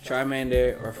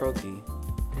 Charmander, or Froakie?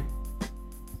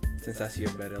 Since that's your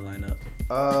better lineup.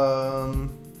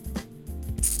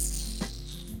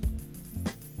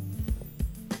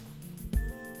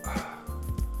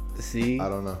 See? I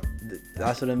don't know.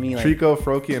 That's what I mean. Like, Trico,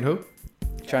 Froakie, and who?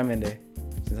 Charmander.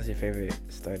 Since that's your favorite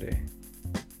starter.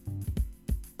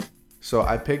 So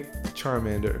I picked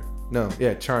Charmander.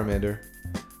 Charmander.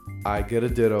 I get a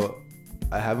Ditto.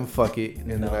 I have him fuck it,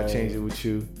 and then I change it with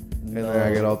you. And then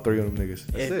I get all 3 of them niggas.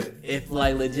 That's it. If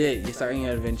like legit, you're starting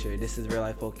your adventure. This is real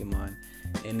life Pokemon.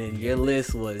 And then your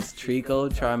list was Trico,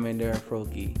 Charmander, and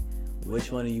Froakie.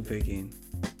 Which one are you picking?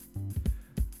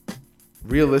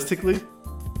 Realistically,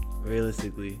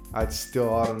 I'd steal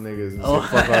all them niggas and say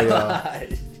fuck all y'all.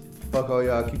 Fuck all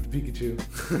y'all. Keep the Pikachu.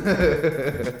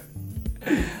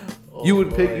 You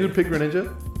would pick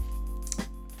Greninja?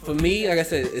 For me, like I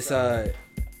said, it's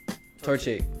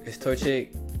Torchic. It's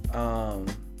Torchic,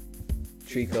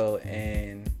 Trico,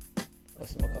 and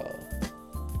what's it called?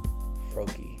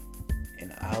 Froakie.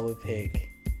 And I would pick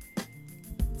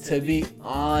To be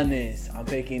honest, I'm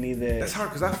picking either. That's hard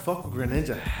because I fuck with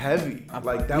Greninja heavy.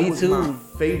 Like that Me was too. my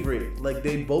favorite. Like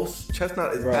they both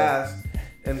Chestnut is ass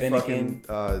and Finnegan.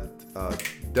 fucking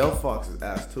Delphox is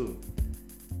ass too.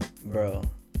 Bro.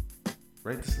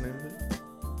 Right, this name of it?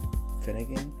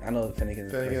 Finnegan? I know Finnegan.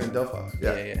 Finnegan and Delphox.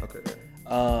 Yeah. Okay.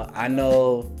 I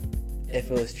know if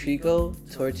it was Trico,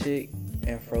 Torchic,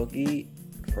 and Froakie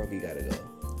gotta go.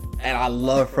 And I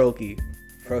love Froakie.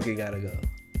 Froakie gotta go.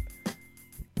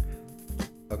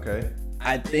 Okay.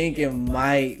 I think it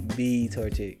might be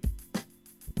Torchic.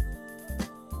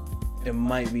 It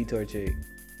might be Torchic.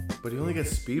 But he only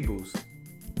gets speed boost.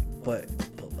 But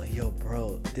yo,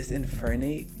 bro, this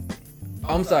Infernape.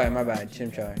 Oh, I'm sorry, my bad.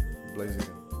 Chimchar. Blaziken.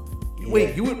 Yeah.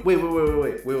 Wait, you would wait.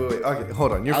 Okay,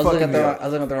 hold on. You're fucking me up. I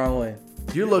was looking at the wrong one.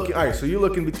 You're looking. All right, so you're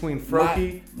looking between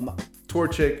Froakie,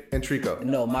 Torchic, and Trico.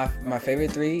 No, my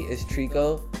favorite three is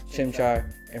Trico,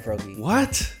 Chimchar, and Froakie.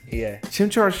 What? Yeah.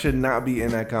 Chimchar should not be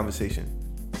in that conversation.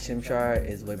 Chimchar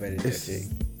is way better than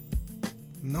Torchic.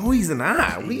 No, he's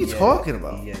not. What are you talking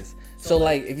about? Yes. So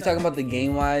like, if you're talking about the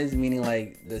game wise, meaning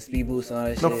like the speed boost and all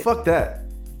that shit. No, fuck that.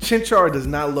 Chimchar does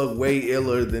not look way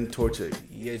iller than Torchic.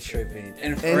 You're tripping.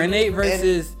 And Infernape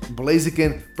versus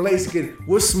Blaziken,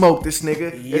 we'll smoke this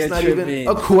nigga. You're it's not tripping. even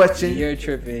a question. You're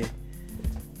tripping.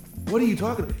 What are you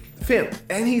talking about? Fam,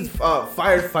 and he's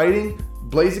firefighting.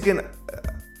 Blaziken,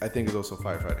 I think, is also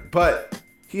firefighting. But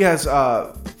he has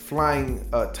flying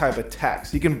type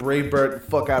attacks. He can Brave Bird the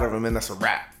fuck out of him, and that's a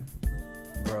wrap.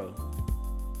 Bro.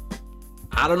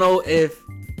 I don't know if...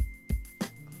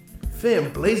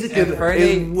 Fam, Blaziken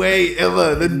is way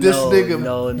iller than this nigga.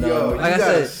 No. Yo, like you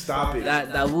gotta said, stop it.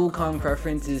 That Wukong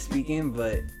preference is speaking,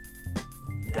 but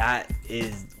that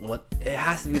is what... It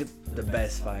has to be the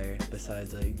best fire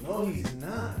besides like... No, he's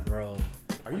not. Bro.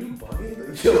 Are you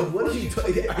bugging? Yo, what are you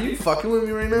talking? Are you fucking with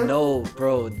me right now? No,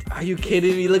 bro. Are you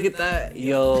kidding me? Look at that.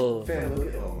 Yo. Fam, look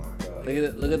at... Oh my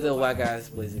god. Look at the whack ass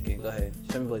Blaziken. Go ahead.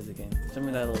 Show me Blaziken. Show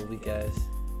me that little weak ass.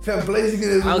 Fam, Blaziken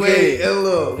is way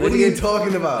iller. What are you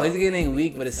talking about? Blaziken ain't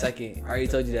weak, but it's second. I already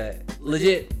told you that.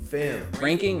 Legit. Fam.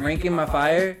 Ranking my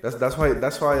fire. That's why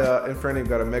Infernape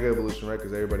got a Mega Evolution, right?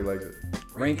 Because everybody likes it.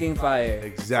 Ranking fire.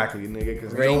 Exactly, nigga.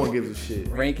 Because no one gives a shit.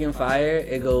 Ranking fire.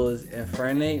 It goes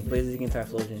Infernape, Blaziken,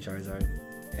 Typhlosion, Charizard,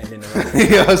 and then the rest.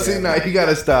 Yo, see now you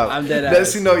gotta stop. I'm dead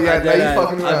ass. Now you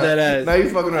fucking around. I'm dead ass. Now you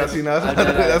fucking around. See now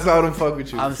that's how I don't fuck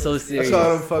with you. I'm so serious. That's how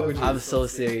I don't fuck with you. I'm so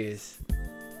serious.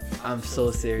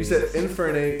 You said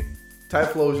Infernape,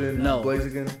 Typhlosion,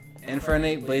 Blaziken.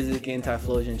 Infernape, Blaziken,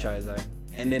 Typhlosion, Charizard.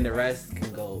 And then the rest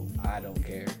can go, I don't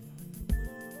care.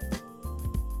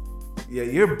 Yeah,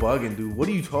 you're bugging, dude. What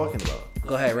are you talking about?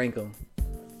 Go ahead, rank them.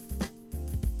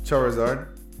 Charizard.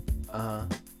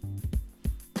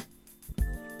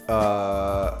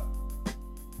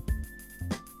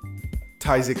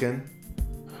 Blaziken.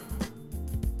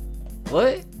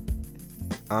 What?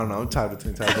 I don't know. I'm tied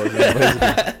between Typhlosion and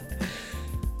Blaziken.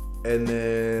 And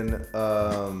then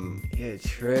You're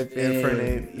tripping.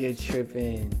 Infernape. You're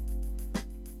tripping.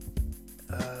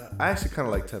 I actually kind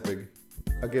of like Tepig.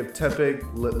 I give Tepig,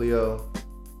 Litleo,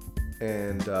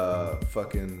 and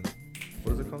fucking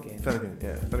what is it called? Finnegan.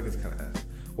 Yeah, Finnegan's kind of ass.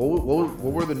 What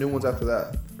were the new ones after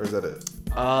that, or is that it?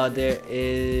 There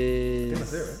is.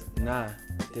 That's it, right? Nah,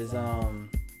 there's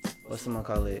what's someone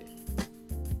call it?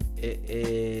 It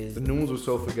is. The new ones were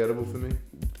so forgettable for me.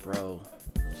 Bro,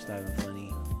 it's not even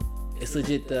funny. It's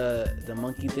legit the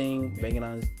monkey thing banging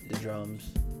on the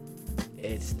drums.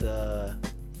 It's the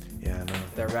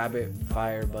the rabbit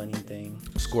fire bunny thing.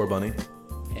 Score bunny.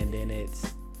 And then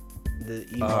it's the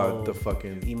emo the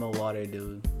fucking emo water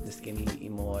dude, the skinny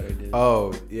emo water dude.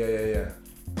 Oh yeah.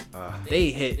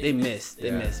 They missed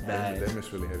bad. They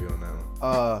missed really heavy on that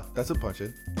one. That's a punch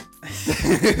in.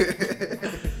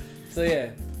 So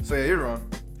yeah, you're wrong.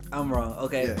 I'm wrong.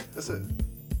 Okay. Yeah, that's it.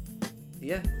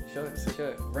 Yeah, sure.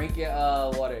 Rank your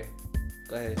water.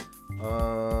 Go ahead.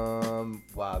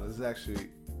 Wow, this is actually.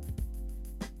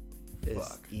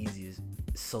 It's easy.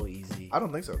 It's so easy. I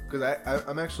don't think so, because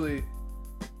I'm actually.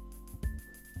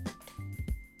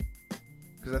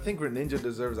 Because I think Greninja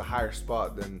deserves a higher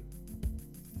spot than.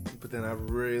 But then I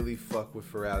really fuck with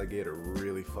Feraligatr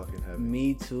really fucking heavy.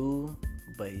 Me too,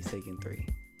 but he's taking 3.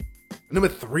 Number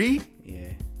 3?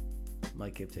 Yeah.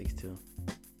 Mike Kip takes 2.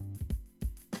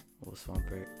 Little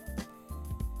Swampert.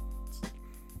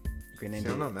 Greninja. See,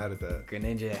 I'm not mad at that.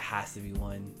 Greninja has to be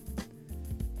 1.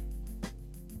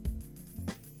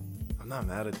 I'm not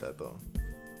mad at that though.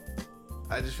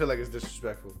 I just feel like it's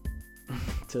disrespectful.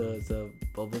 to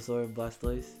Bulbasaur,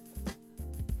 Blastoise.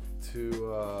 To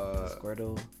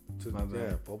Squirtle. My bad.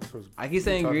 Yeah, Bulbasaur's. I keep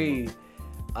saying green.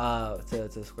 To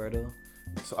Squirtle.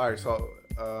 So alright, so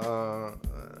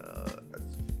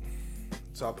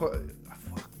So I'll put.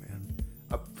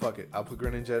 Fuck it. I'll put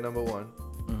Greninja at number 1.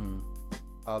 Mm-hmm.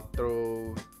 I'll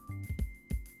throw.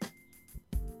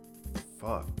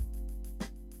 Fuck.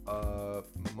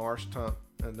 Marshtomp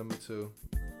at number 2.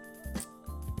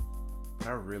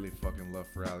 I really fucking love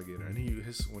Feraligatr, and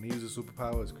when he uses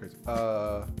superpower, it's crazy.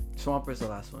 Swampert is the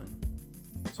last one.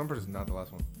 Swampert is not the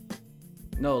last one.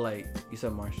 No, like you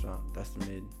said, Marshtomp. That's the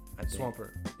mid. I think.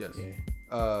 Swampert, yes.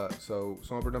 Yeah. So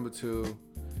Swampert number 2.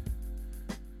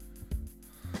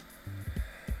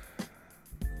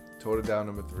 Totodile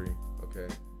number 3. Okay.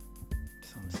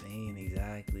 That's what I'm saying,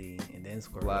 exactly. And then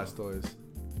Squirtle. Blastoise.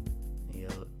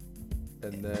 Yep.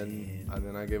 And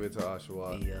then I give it to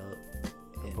Oshawott. Yep.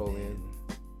 Napoleon.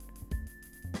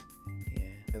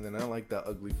 Yeah. And then I like that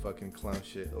ugly fucking clown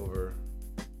shit over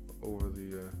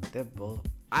the. They're both.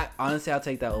 I'll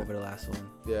take that over the last one.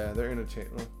 Yeah, they're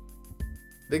interchangeable.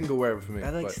 They can go wherever for me. I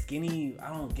like skinny. I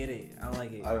don't get it. I don't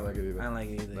like it. I don't like it either. I don't like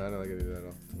it either. No, I don't like it either at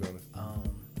all, to be honest.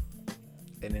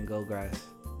 And then go grass.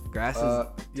 Grass is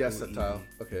yeah, Sceptile.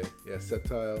 Easy. Okay, yeah,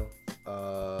 Sceptile.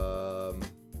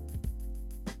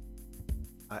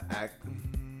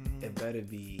 It better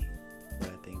be what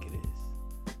I think it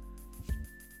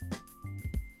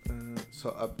is.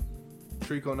 So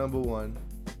Trico number 1.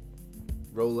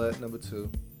 Rowlet number 2.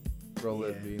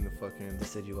 Rowlet being the fucking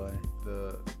Decidueye.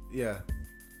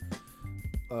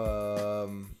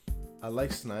 I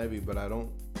like Snivy, but I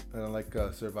don't like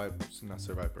Survivor. Not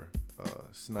Survivor.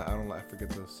 I forget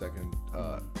the second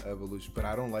evolution, but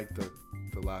I don't like the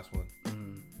last one.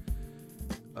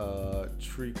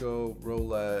 Trico,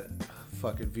 Rowlet,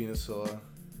 fucking Venusaur,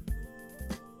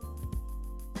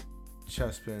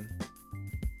 Chespin,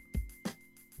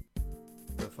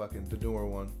 the newer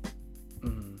one,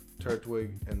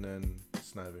 Turtwig, and then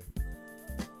Snivy.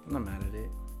 I'm not mad at it.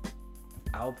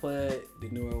 I'll put the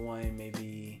newer one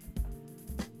maybe.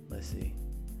 Let's see.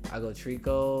 I go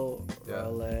Trico,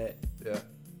 Rowlet. Yeah.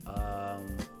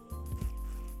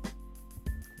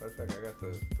 Matter of fact, I got the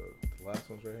last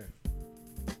ones right here.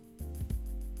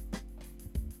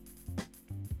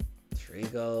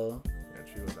 Trico. Yeah,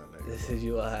 Trico's not negative. This is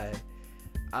UI.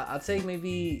 I'll take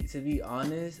maybe, to be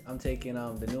honest, I'm taking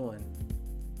the new one.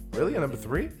 Really? At number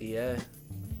 3? Yeah.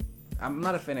 I'm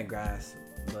not a fan of grass,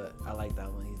 but I like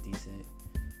that one. He's decent.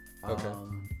 Okay.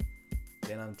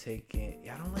 Then I'm taking.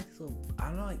 I don't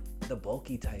like the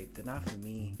bulky type. They're not for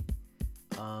me.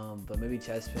 But maybe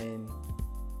Chespin,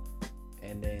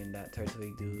 and then that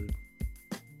Turtwig dude.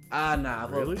 Nah.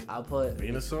 I'll put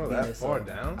Venusaur that far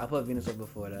down. I'll put Venusaur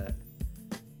before that.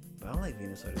 But I don't like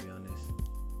Venusaur, to be honest.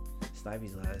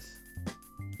 Snivy's last.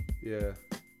 Yeah.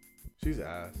 She's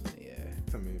ass. Yeah.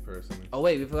 To me personally. Oh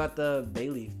wait, we forgot the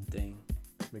Bayleaf thing.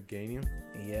 Meganium?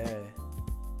 Yeah.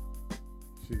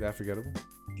 She's that forgettable?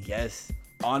 Yes.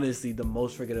 Honestly, the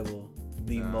most forgettable.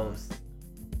 Most.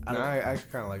 I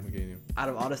actually kind of like Meganium. Out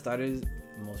of all the starters,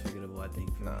 the most forgettable, I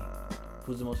think. For me.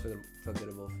 Who's the most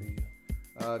forgettable for you?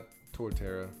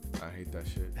 Torterra. I hate that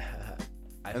shit.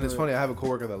 And it's funny, I have a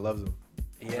coworker that loves him.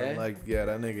 Yeah?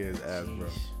 That nigga is ass, bro.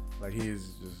 Like, he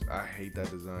is just, I hate that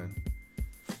design.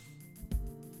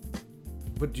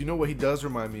 But you know what he does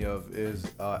remind me of is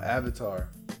Avatar.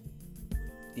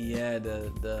 Yeah,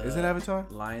 the is it Avatar?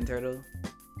 Lion turtle?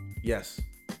 Yes.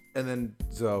 And then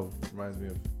Zoe reminds me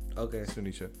of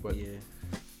Sunisha. But yeah.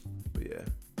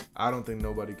 I don't think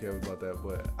nobody cares about that,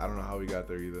 but I don't know how we got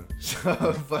there either.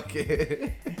 So fuck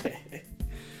it.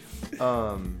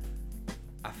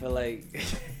 I feel like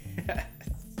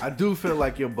I do feel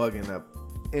like you're bugging up.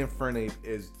 Infernape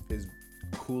is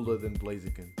cooler than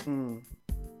Blaziken.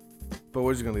 But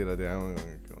we're just gonna leave that there. I don't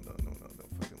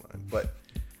fucking line. But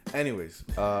anyways,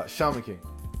 Shaman King.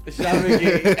 Shaman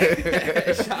King.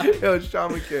 Yo,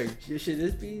 Shaman King. Should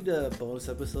this be the bonus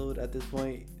episode at this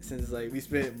point? Since we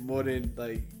spent more than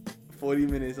 40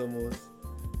 minutes almost.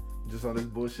 Just on this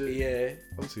bullshit? Yeah.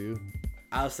 Up to you.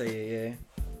 I'll say it, yeah.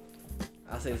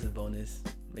 I'll say it's a bonus.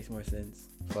 Makes more sense.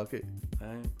 Fuck it.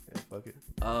 Alright. Yeah, fuck it.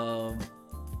 Or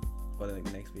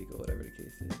next week or whatever the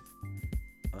case is.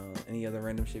 Any other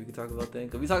random shit we can talk about then?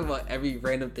 Because we talk about every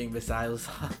random thing besides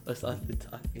what's on the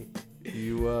topic.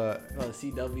 You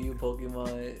CW,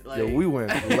 Pokemon. Yo, we went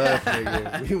left,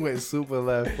 nigga. We went super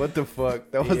left. What the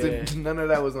fuck? That wasn't. None of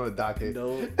that was on the docket.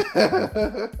 No.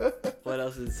 What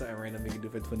else is something random we can do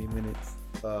for 20 minutes?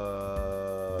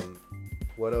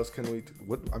 What else can we?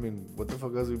 What the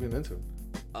fuck else have we been into?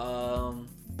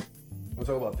 We'll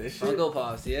talk about this shit. Funko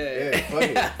Pops, yeah. Yeah,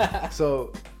 funny.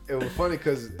 So it was funny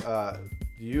because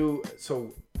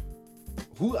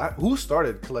who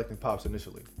started collecting pops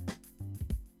initially?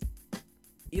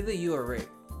 Either you or Rick.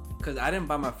 Because I didn't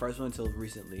buy my first one until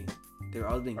recently. They've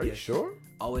always been gifts. Are you sure?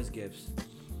 Always gifts.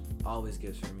 Always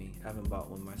gifts for me. I haven't bought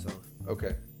one myself.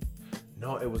 Okay.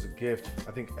 No, it was a gift.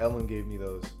 I think Ellen gave me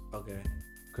those. Okay.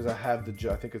 Because I have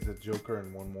I think it's a Joker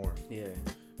and one more. Yeah.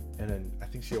 And then I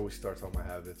think she always starts all my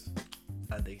habits.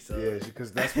 I think so. Yeah,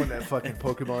 because that's when that fucking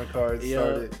Pokemon cards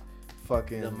started.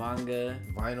 Fucking the manga.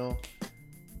 Vinyl.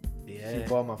 Yeah. She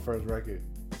bought my first record.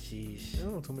 Sheesh. I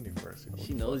don't know too many firsts.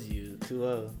 She knows you too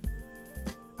well.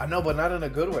 I know, but not in a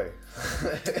good way.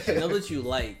 She knows what you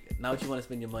like, not what you want to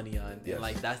spend your money on. Yes. And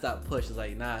like that's that push. It's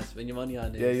like, nah, spend your money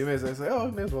on this. Yeah, you may as well say, oh,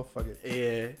 you may as well fuck it.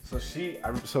 Yeah.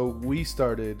 So we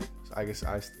started. I guess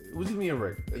it was me and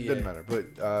Rick. It didn't matter,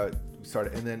 but we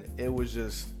started, and then it was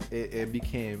just it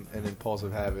became an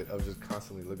impulsive habit of just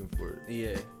constantly looking for it.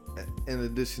 Yeah. In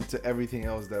addition to everything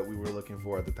else that we were looking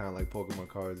for at the time, like Pokemon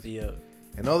cards. Yeah.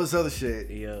 And all this other shit.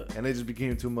 Yeah. And it just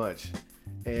became too much.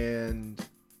 And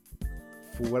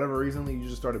for whatever reason, you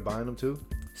just started buying them too?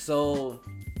 So,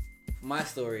 my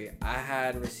story, I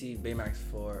had received Baymax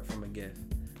from a gift.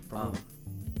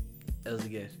 It was a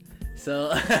gift. So,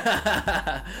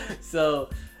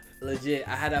 legit,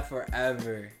 I had that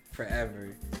forever.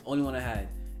 Only one I had.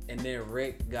 And then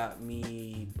Rick got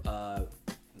me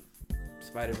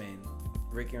Spider-Man.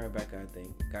 Rick and Rebecca, I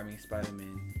think, got me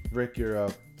Spider-Man. Rick, your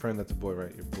friend that's a boy,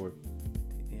 right? Your boy.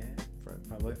 Yeah. Friend.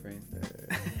 My boyfriend.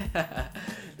 Yeah.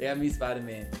 They got me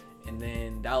Spider-Man. And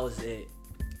then that was it.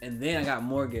 And then I got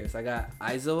more gifts. I got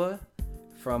Izoa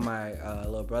from my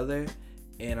little brother.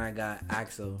 And I got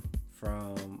Axel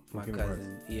from my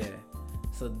cousin. Yeah.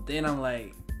 So then I'm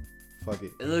like, fuck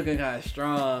it. It's looking kind of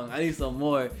strong. I need some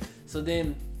more. So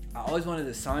then I always wanted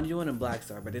the Sanji one and Black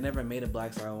Star, but they never made a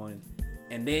Black Star one.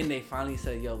 And then they finally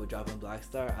said, yo, we're dropping Black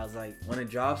Star. I was like, when it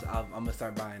drops, I'm going to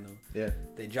start buying them. Yeah.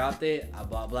 They dropped it. I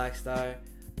bought Black Star.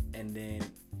 And then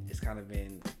it's kind of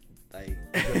been like,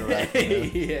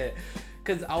 yeah.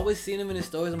 Because I always seen them in the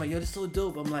stores. I'm like, yo, this is so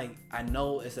dope. I'm like, I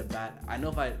know if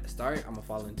I start, I'm going to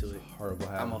fall into it. Horrible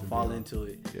habit. I'm going to fall into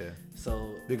it. Yeah.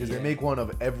 So. Because they make one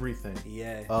of everything.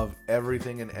 Yeah. Of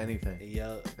everything and anything.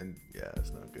 Yep. And yeah,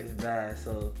 it's not good. It's bad.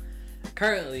 So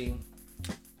currently,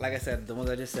 like I said, the ones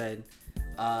I just said,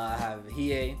 I have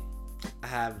Hiei, I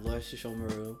have Lord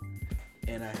Shishomaru,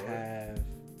 and I have,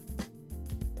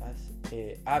 that's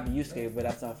it. I have Yusuke, but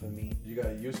that's not for me. You got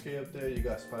Yusuke up there, you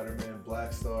got Spider-Man,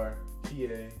 Black Star,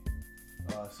 Hiei,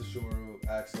 Shishomaru,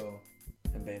 Axel,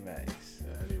 And Baymax.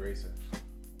 Yeah, and Eraser.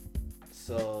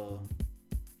 So,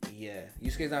 yeah.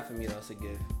 Yusuke's not for me though, it's a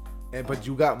gift. But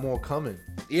you got more coming.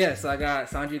 Yeah, so I got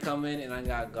Sanji coming, and I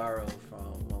got Garo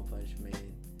from One Punch Man.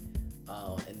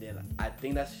 And then I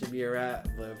think that should be a wrap,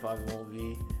 but it probably won't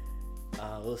be.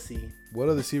 We'll see. What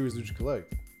other series did you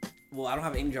collect? Well, I don't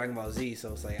have any Dragon Ball Z,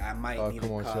 so it's like I might need to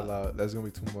call. Oh, come on, chill out. That's going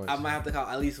to be too much. I might have to call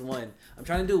at least one. I'm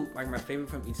trying to do like my favorite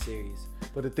from each series.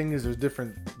 But the thing is, there's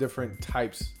different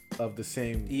types of the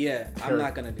same. Yeah, character. I'm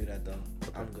not going to do that, though.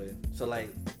 Okay. I'm good. So,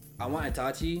 like, I want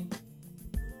Itachi.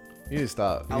 You need to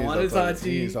stop. I want Itachi.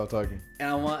 You need to stop talking. And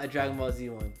I want a Dragon Ball Z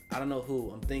one. I don't know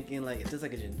who. I'm thinking, like, if there's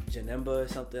like a Janemba or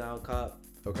something, I'll cop.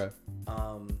 Okay.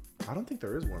 I don't think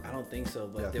there is one. I don't think so,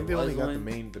 but yeah, if there they was only got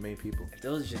one, the main people. If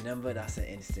there was Janemba, that's an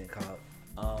instant cop.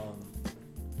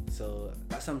 So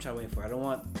that's what I'm trying to wait for. I don't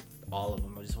want all of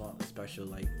them. I just want a special,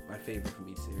 like my favorite from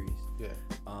each series. Yeah.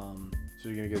 So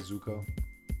you're gonna get Zuko?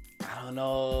 I don't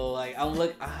know. Like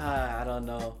I don't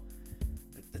know.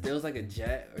 If there was like a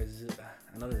Jet or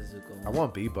I know there's a Zuko one. I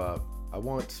want Bebop. I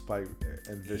want Spike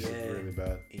and Vicious really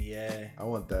bad. Yeah. I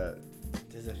want that.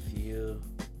 There's a few.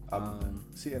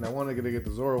 See, and I wanted to get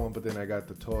the Zoro one, but then I got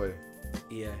the toy.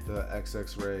 Yeah. The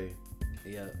XX Ray.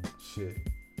 Yeah. Shit.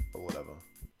 Or whatever.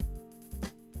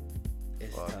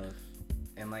 It's tough.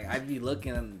 And like I'd be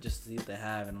looking just to see what they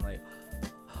have, and I'm like,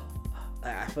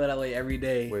 I feel that way every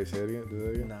day. Wait, say it again. Do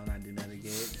that again. No, I'm not doing that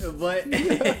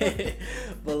again.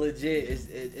 But legit,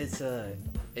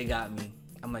 it got me.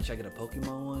 I'm like, should I get a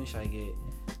Pokemon one? Should I get?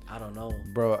 I don't know.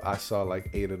 Bro, I saw like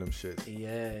 8 of them shits. Yeah.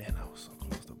 And I was so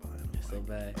close to buying them. It's so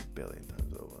bad. A billion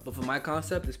times over. But for my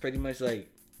concept, it's pretty much like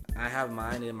I have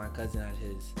mine and my cousin had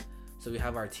his. So we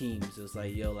have our teams. So it's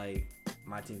like, yo, like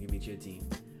my team can beat your team.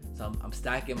 So I'm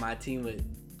stacking my team with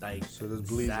like. So this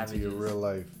bleeds into your real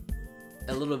life.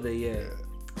 A little bit, yeah.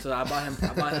 So I bought him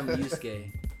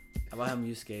Yusuke.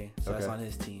 So that's on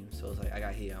his team. So it's like I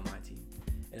got Hiei on my team.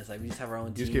 And it's like we just have our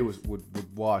own team. Yusuke would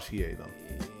wash Hiei though.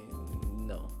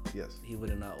 No. Yes. He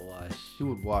would not wash. He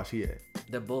would wash Hiei.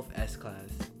 They're both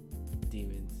S-class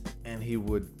demons. And he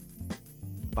would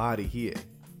body Hiei.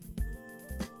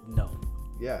 No.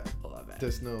 Yeah. Oh, my bad.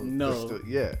 There's no.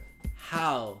 Yeah.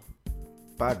 How?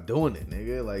 By doing it,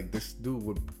 nigga. Like this dude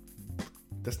would.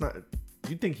 That's not.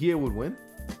 You think Hiei would win?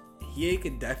 Hiei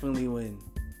could definitely win.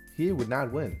 Hiei would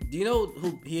not win. Do you know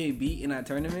who Hiei beat in that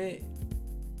tournament?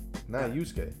 Not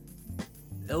Yusuke.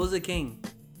 It was a king.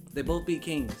 They both beat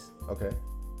kings. Okay.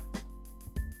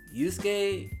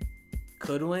 Yusuke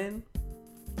could win,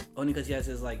 only because he has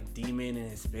his like demon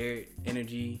and his spirit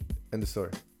energy. End the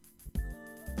story.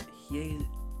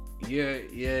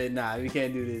 Nah, we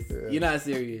can't do this. Yeah. You're not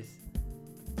serious.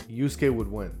 Yusuke would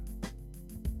win.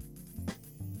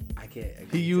 I can't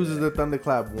he uses the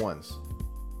thunderclap once.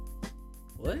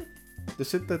 What? The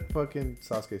shit that fucking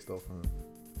Sasuke stole from him.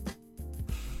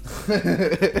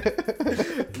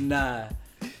 Nah.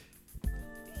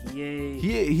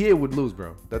 Hiei would lose,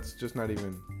 bro. That's just not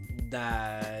even.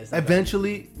 Nah.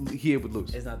 Eventually, Hiei would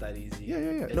lose. It's not that easy.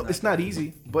 Yeah. It's not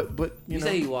easy, but you know.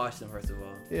 Say he washed him first of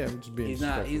all. Yeah, I'm just being. He's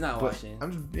not washing.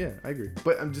 I agree.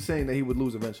 But I'm just saying that he would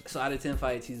lose eventually. So out of 10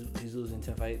 fights, he's losing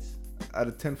 10 fights. Out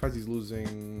of 10 fights, he's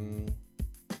losing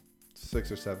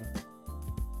 6 or 7.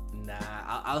 Nah,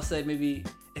 I'll say maybe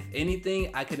if anything,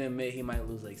 I could admit he might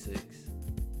lose like 6.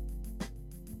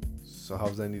 So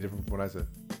how's that any different from what I said?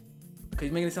 Cause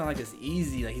you're making it sound like it's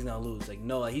easy, like he's gonna lose. Like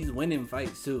no, like he's winning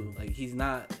fights too. Like he's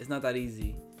not. It's not that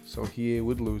easy. So he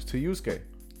would lose to Yusuke.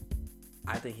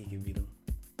 I think he can beat him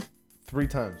 3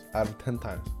 times out of 10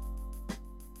 times.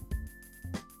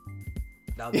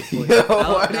 That'll be 4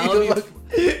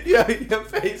 your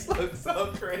face looks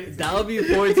so crazy. That'll be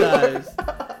 4 times.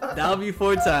 That'll be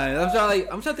 4 times. I'm trying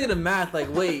to think of the math. Like,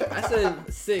 wait, I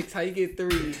said 6. How you get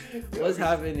 3? What's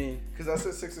happening? Because I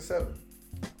said 6 or 7.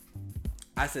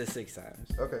 I said 6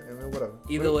 times. Okay, and then whatever.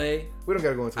 Either way, we don't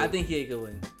gotta go into it. I think he could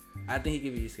win. I think he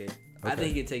could beat Yusuke. Okay. I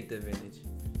think he could take the advantage.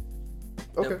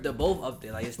 Okay. They're both up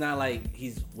there. Like, it's not like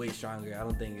he's way stronger. I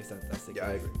don't think it's that. That's the case. Yeah,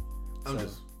 I agree.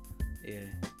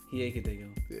 Yeah, he could take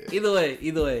him. Yeah.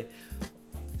 Either way.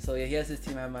 So yeah, he has his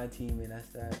team at my team, and that's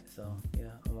that. So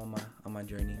yeah, I'm on my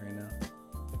journey right now.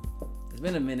 It's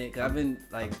been a minute because I've been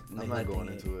like I'm not going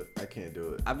into it. I can't do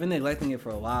it. I've been neglecting it for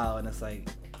a while, and it's like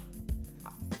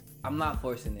I'm not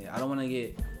forcing it. I don't want to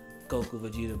get Goku,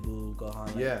 Vegeta, Boo, Gohan.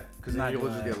 Like, yeah, because then you'll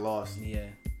just get lost. Yeah.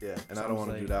 Yeah, and so I don't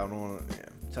want to do that. I don't want to. Yeah.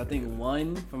 So I think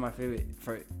one for my favorite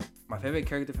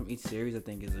character from each series, I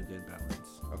think is a good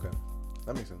balance. Okay,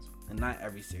 that makes sense. And not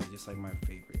every series, just like my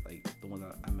favorite, like the one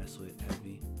that I mess with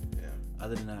heavy. Yeah.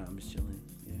 Other than that, I'm just chilling.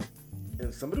 Yeah.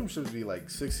 And some of them should be like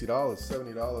 $60,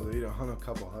 $70, or even a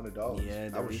couple $100. Yeah,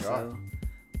 I was shocked.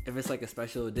 If it's like a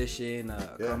special edition,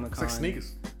 Comic-Con, it's like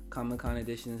sneakers. Comic-Con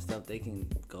edition and stuff, they can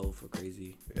go for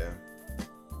crazy. Yeah.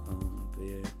 But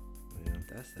yeah,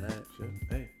 that's that. Shit.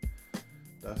 Hey,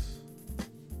 that's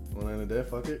one end of the day.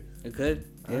 Fuck it. It could.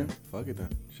 Yeah. Right, fuck it then.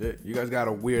 Shit. You guys got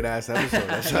a weird ass episode.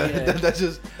 That's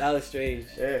just. That was strange.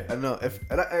 Yeah. I know.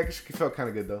 And I actually felt kind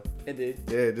of good though. It did.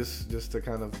 Yeah. Just to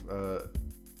kind of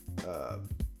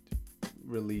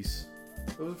release.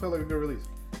 It felt like a good release.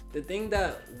 The thing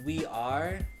that we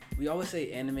always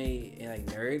say anime and like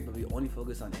nerd, but we only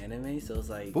focus on anime, so it's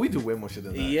like. But we do way more shit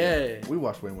than that. Yeah. We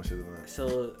watch way more shit than that.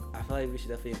 So I feel like we should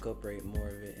definitely incorporate more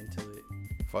of it into it.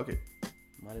 Fuck it.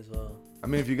 Might as well. I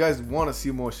mean, if you guys want to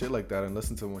see more shit like that and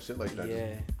listen to more shit like that,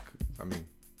 I mean,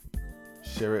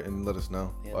 share it and let us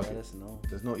know. Yeah, let us know.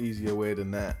 There's no easier way than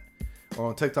that. Or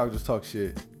on TikTok, just talk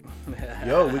shit.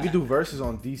 Yo, we could do verses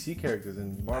on DC characters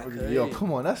and Marvel. Yo,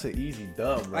 come on, that's an easy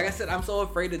dub, bro. Like I said, I'm so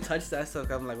afraid to touch that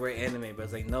stuff. I'm like, we're anime, but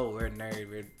it's like, no, we're nerd,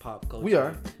 we're pop culture. We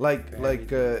are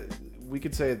we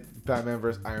could say Batman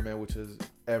versus Iron Man, which is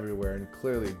everywhere, and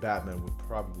clearly Batman would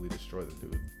probably destroy the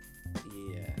dude.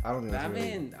 Yeah, I don't think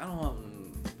Batman. That's I don't want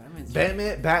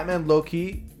Batman low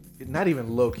key, not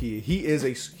even low key. He is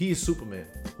Superman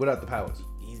without the powers.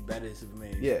 He's better than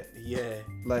Superman. Yeah.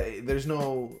 Like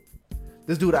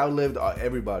this dude outlived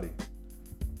everybody.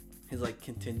 His like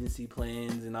contingency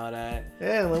plans and all that.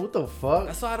 Yeah, like what the fuck?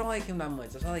 That's why I don't like him that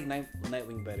much. That's why I like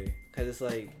Nightwing better, cause it's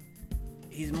like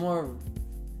he's more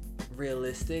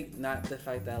realistic. Not the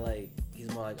fact that like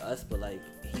he's more like us, but like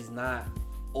he's not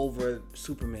over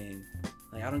Superman.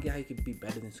 Like I don't get how you could be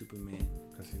better than Superman.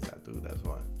 Cause he's that dude. That's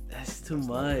why. That's too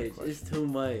much. It's too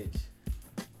much.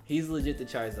 He's legit the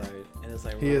Charizard, and it's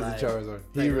like he is the Charizard.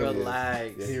 He like, really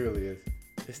relax. is. Yeah, he really is.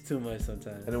 It's too much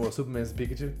sometimes. And then what? Superman's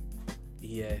Pikachu.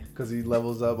 Yeah. Cause he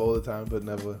levels up all the time, but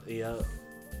never. Yep.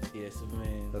 Yeah,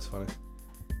 Superman. That's funny.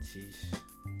 Jeez.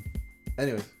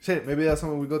 Anyways, shit. Maybe that's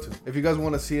something we go to. If you guys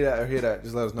want to see that or hear that,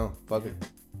 just let us know. Fuck it.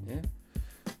 Yeah.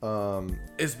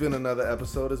 It's been another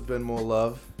episode. It's been more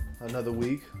love. Another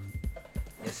week.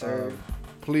 Yes, sir.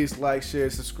 Please like,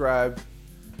 share, subscribe.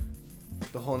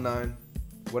 The whole 9.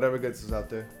 Whatever gets us out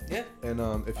there. Yeah.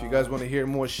 And if you guys want to hear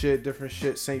more shit, different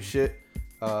shit, same shit,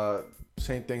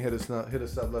 same thing, hit us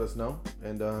up, let us know.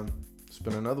 And It's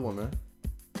been another one, man.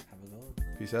 Have a good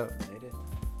one. Peace out. Later.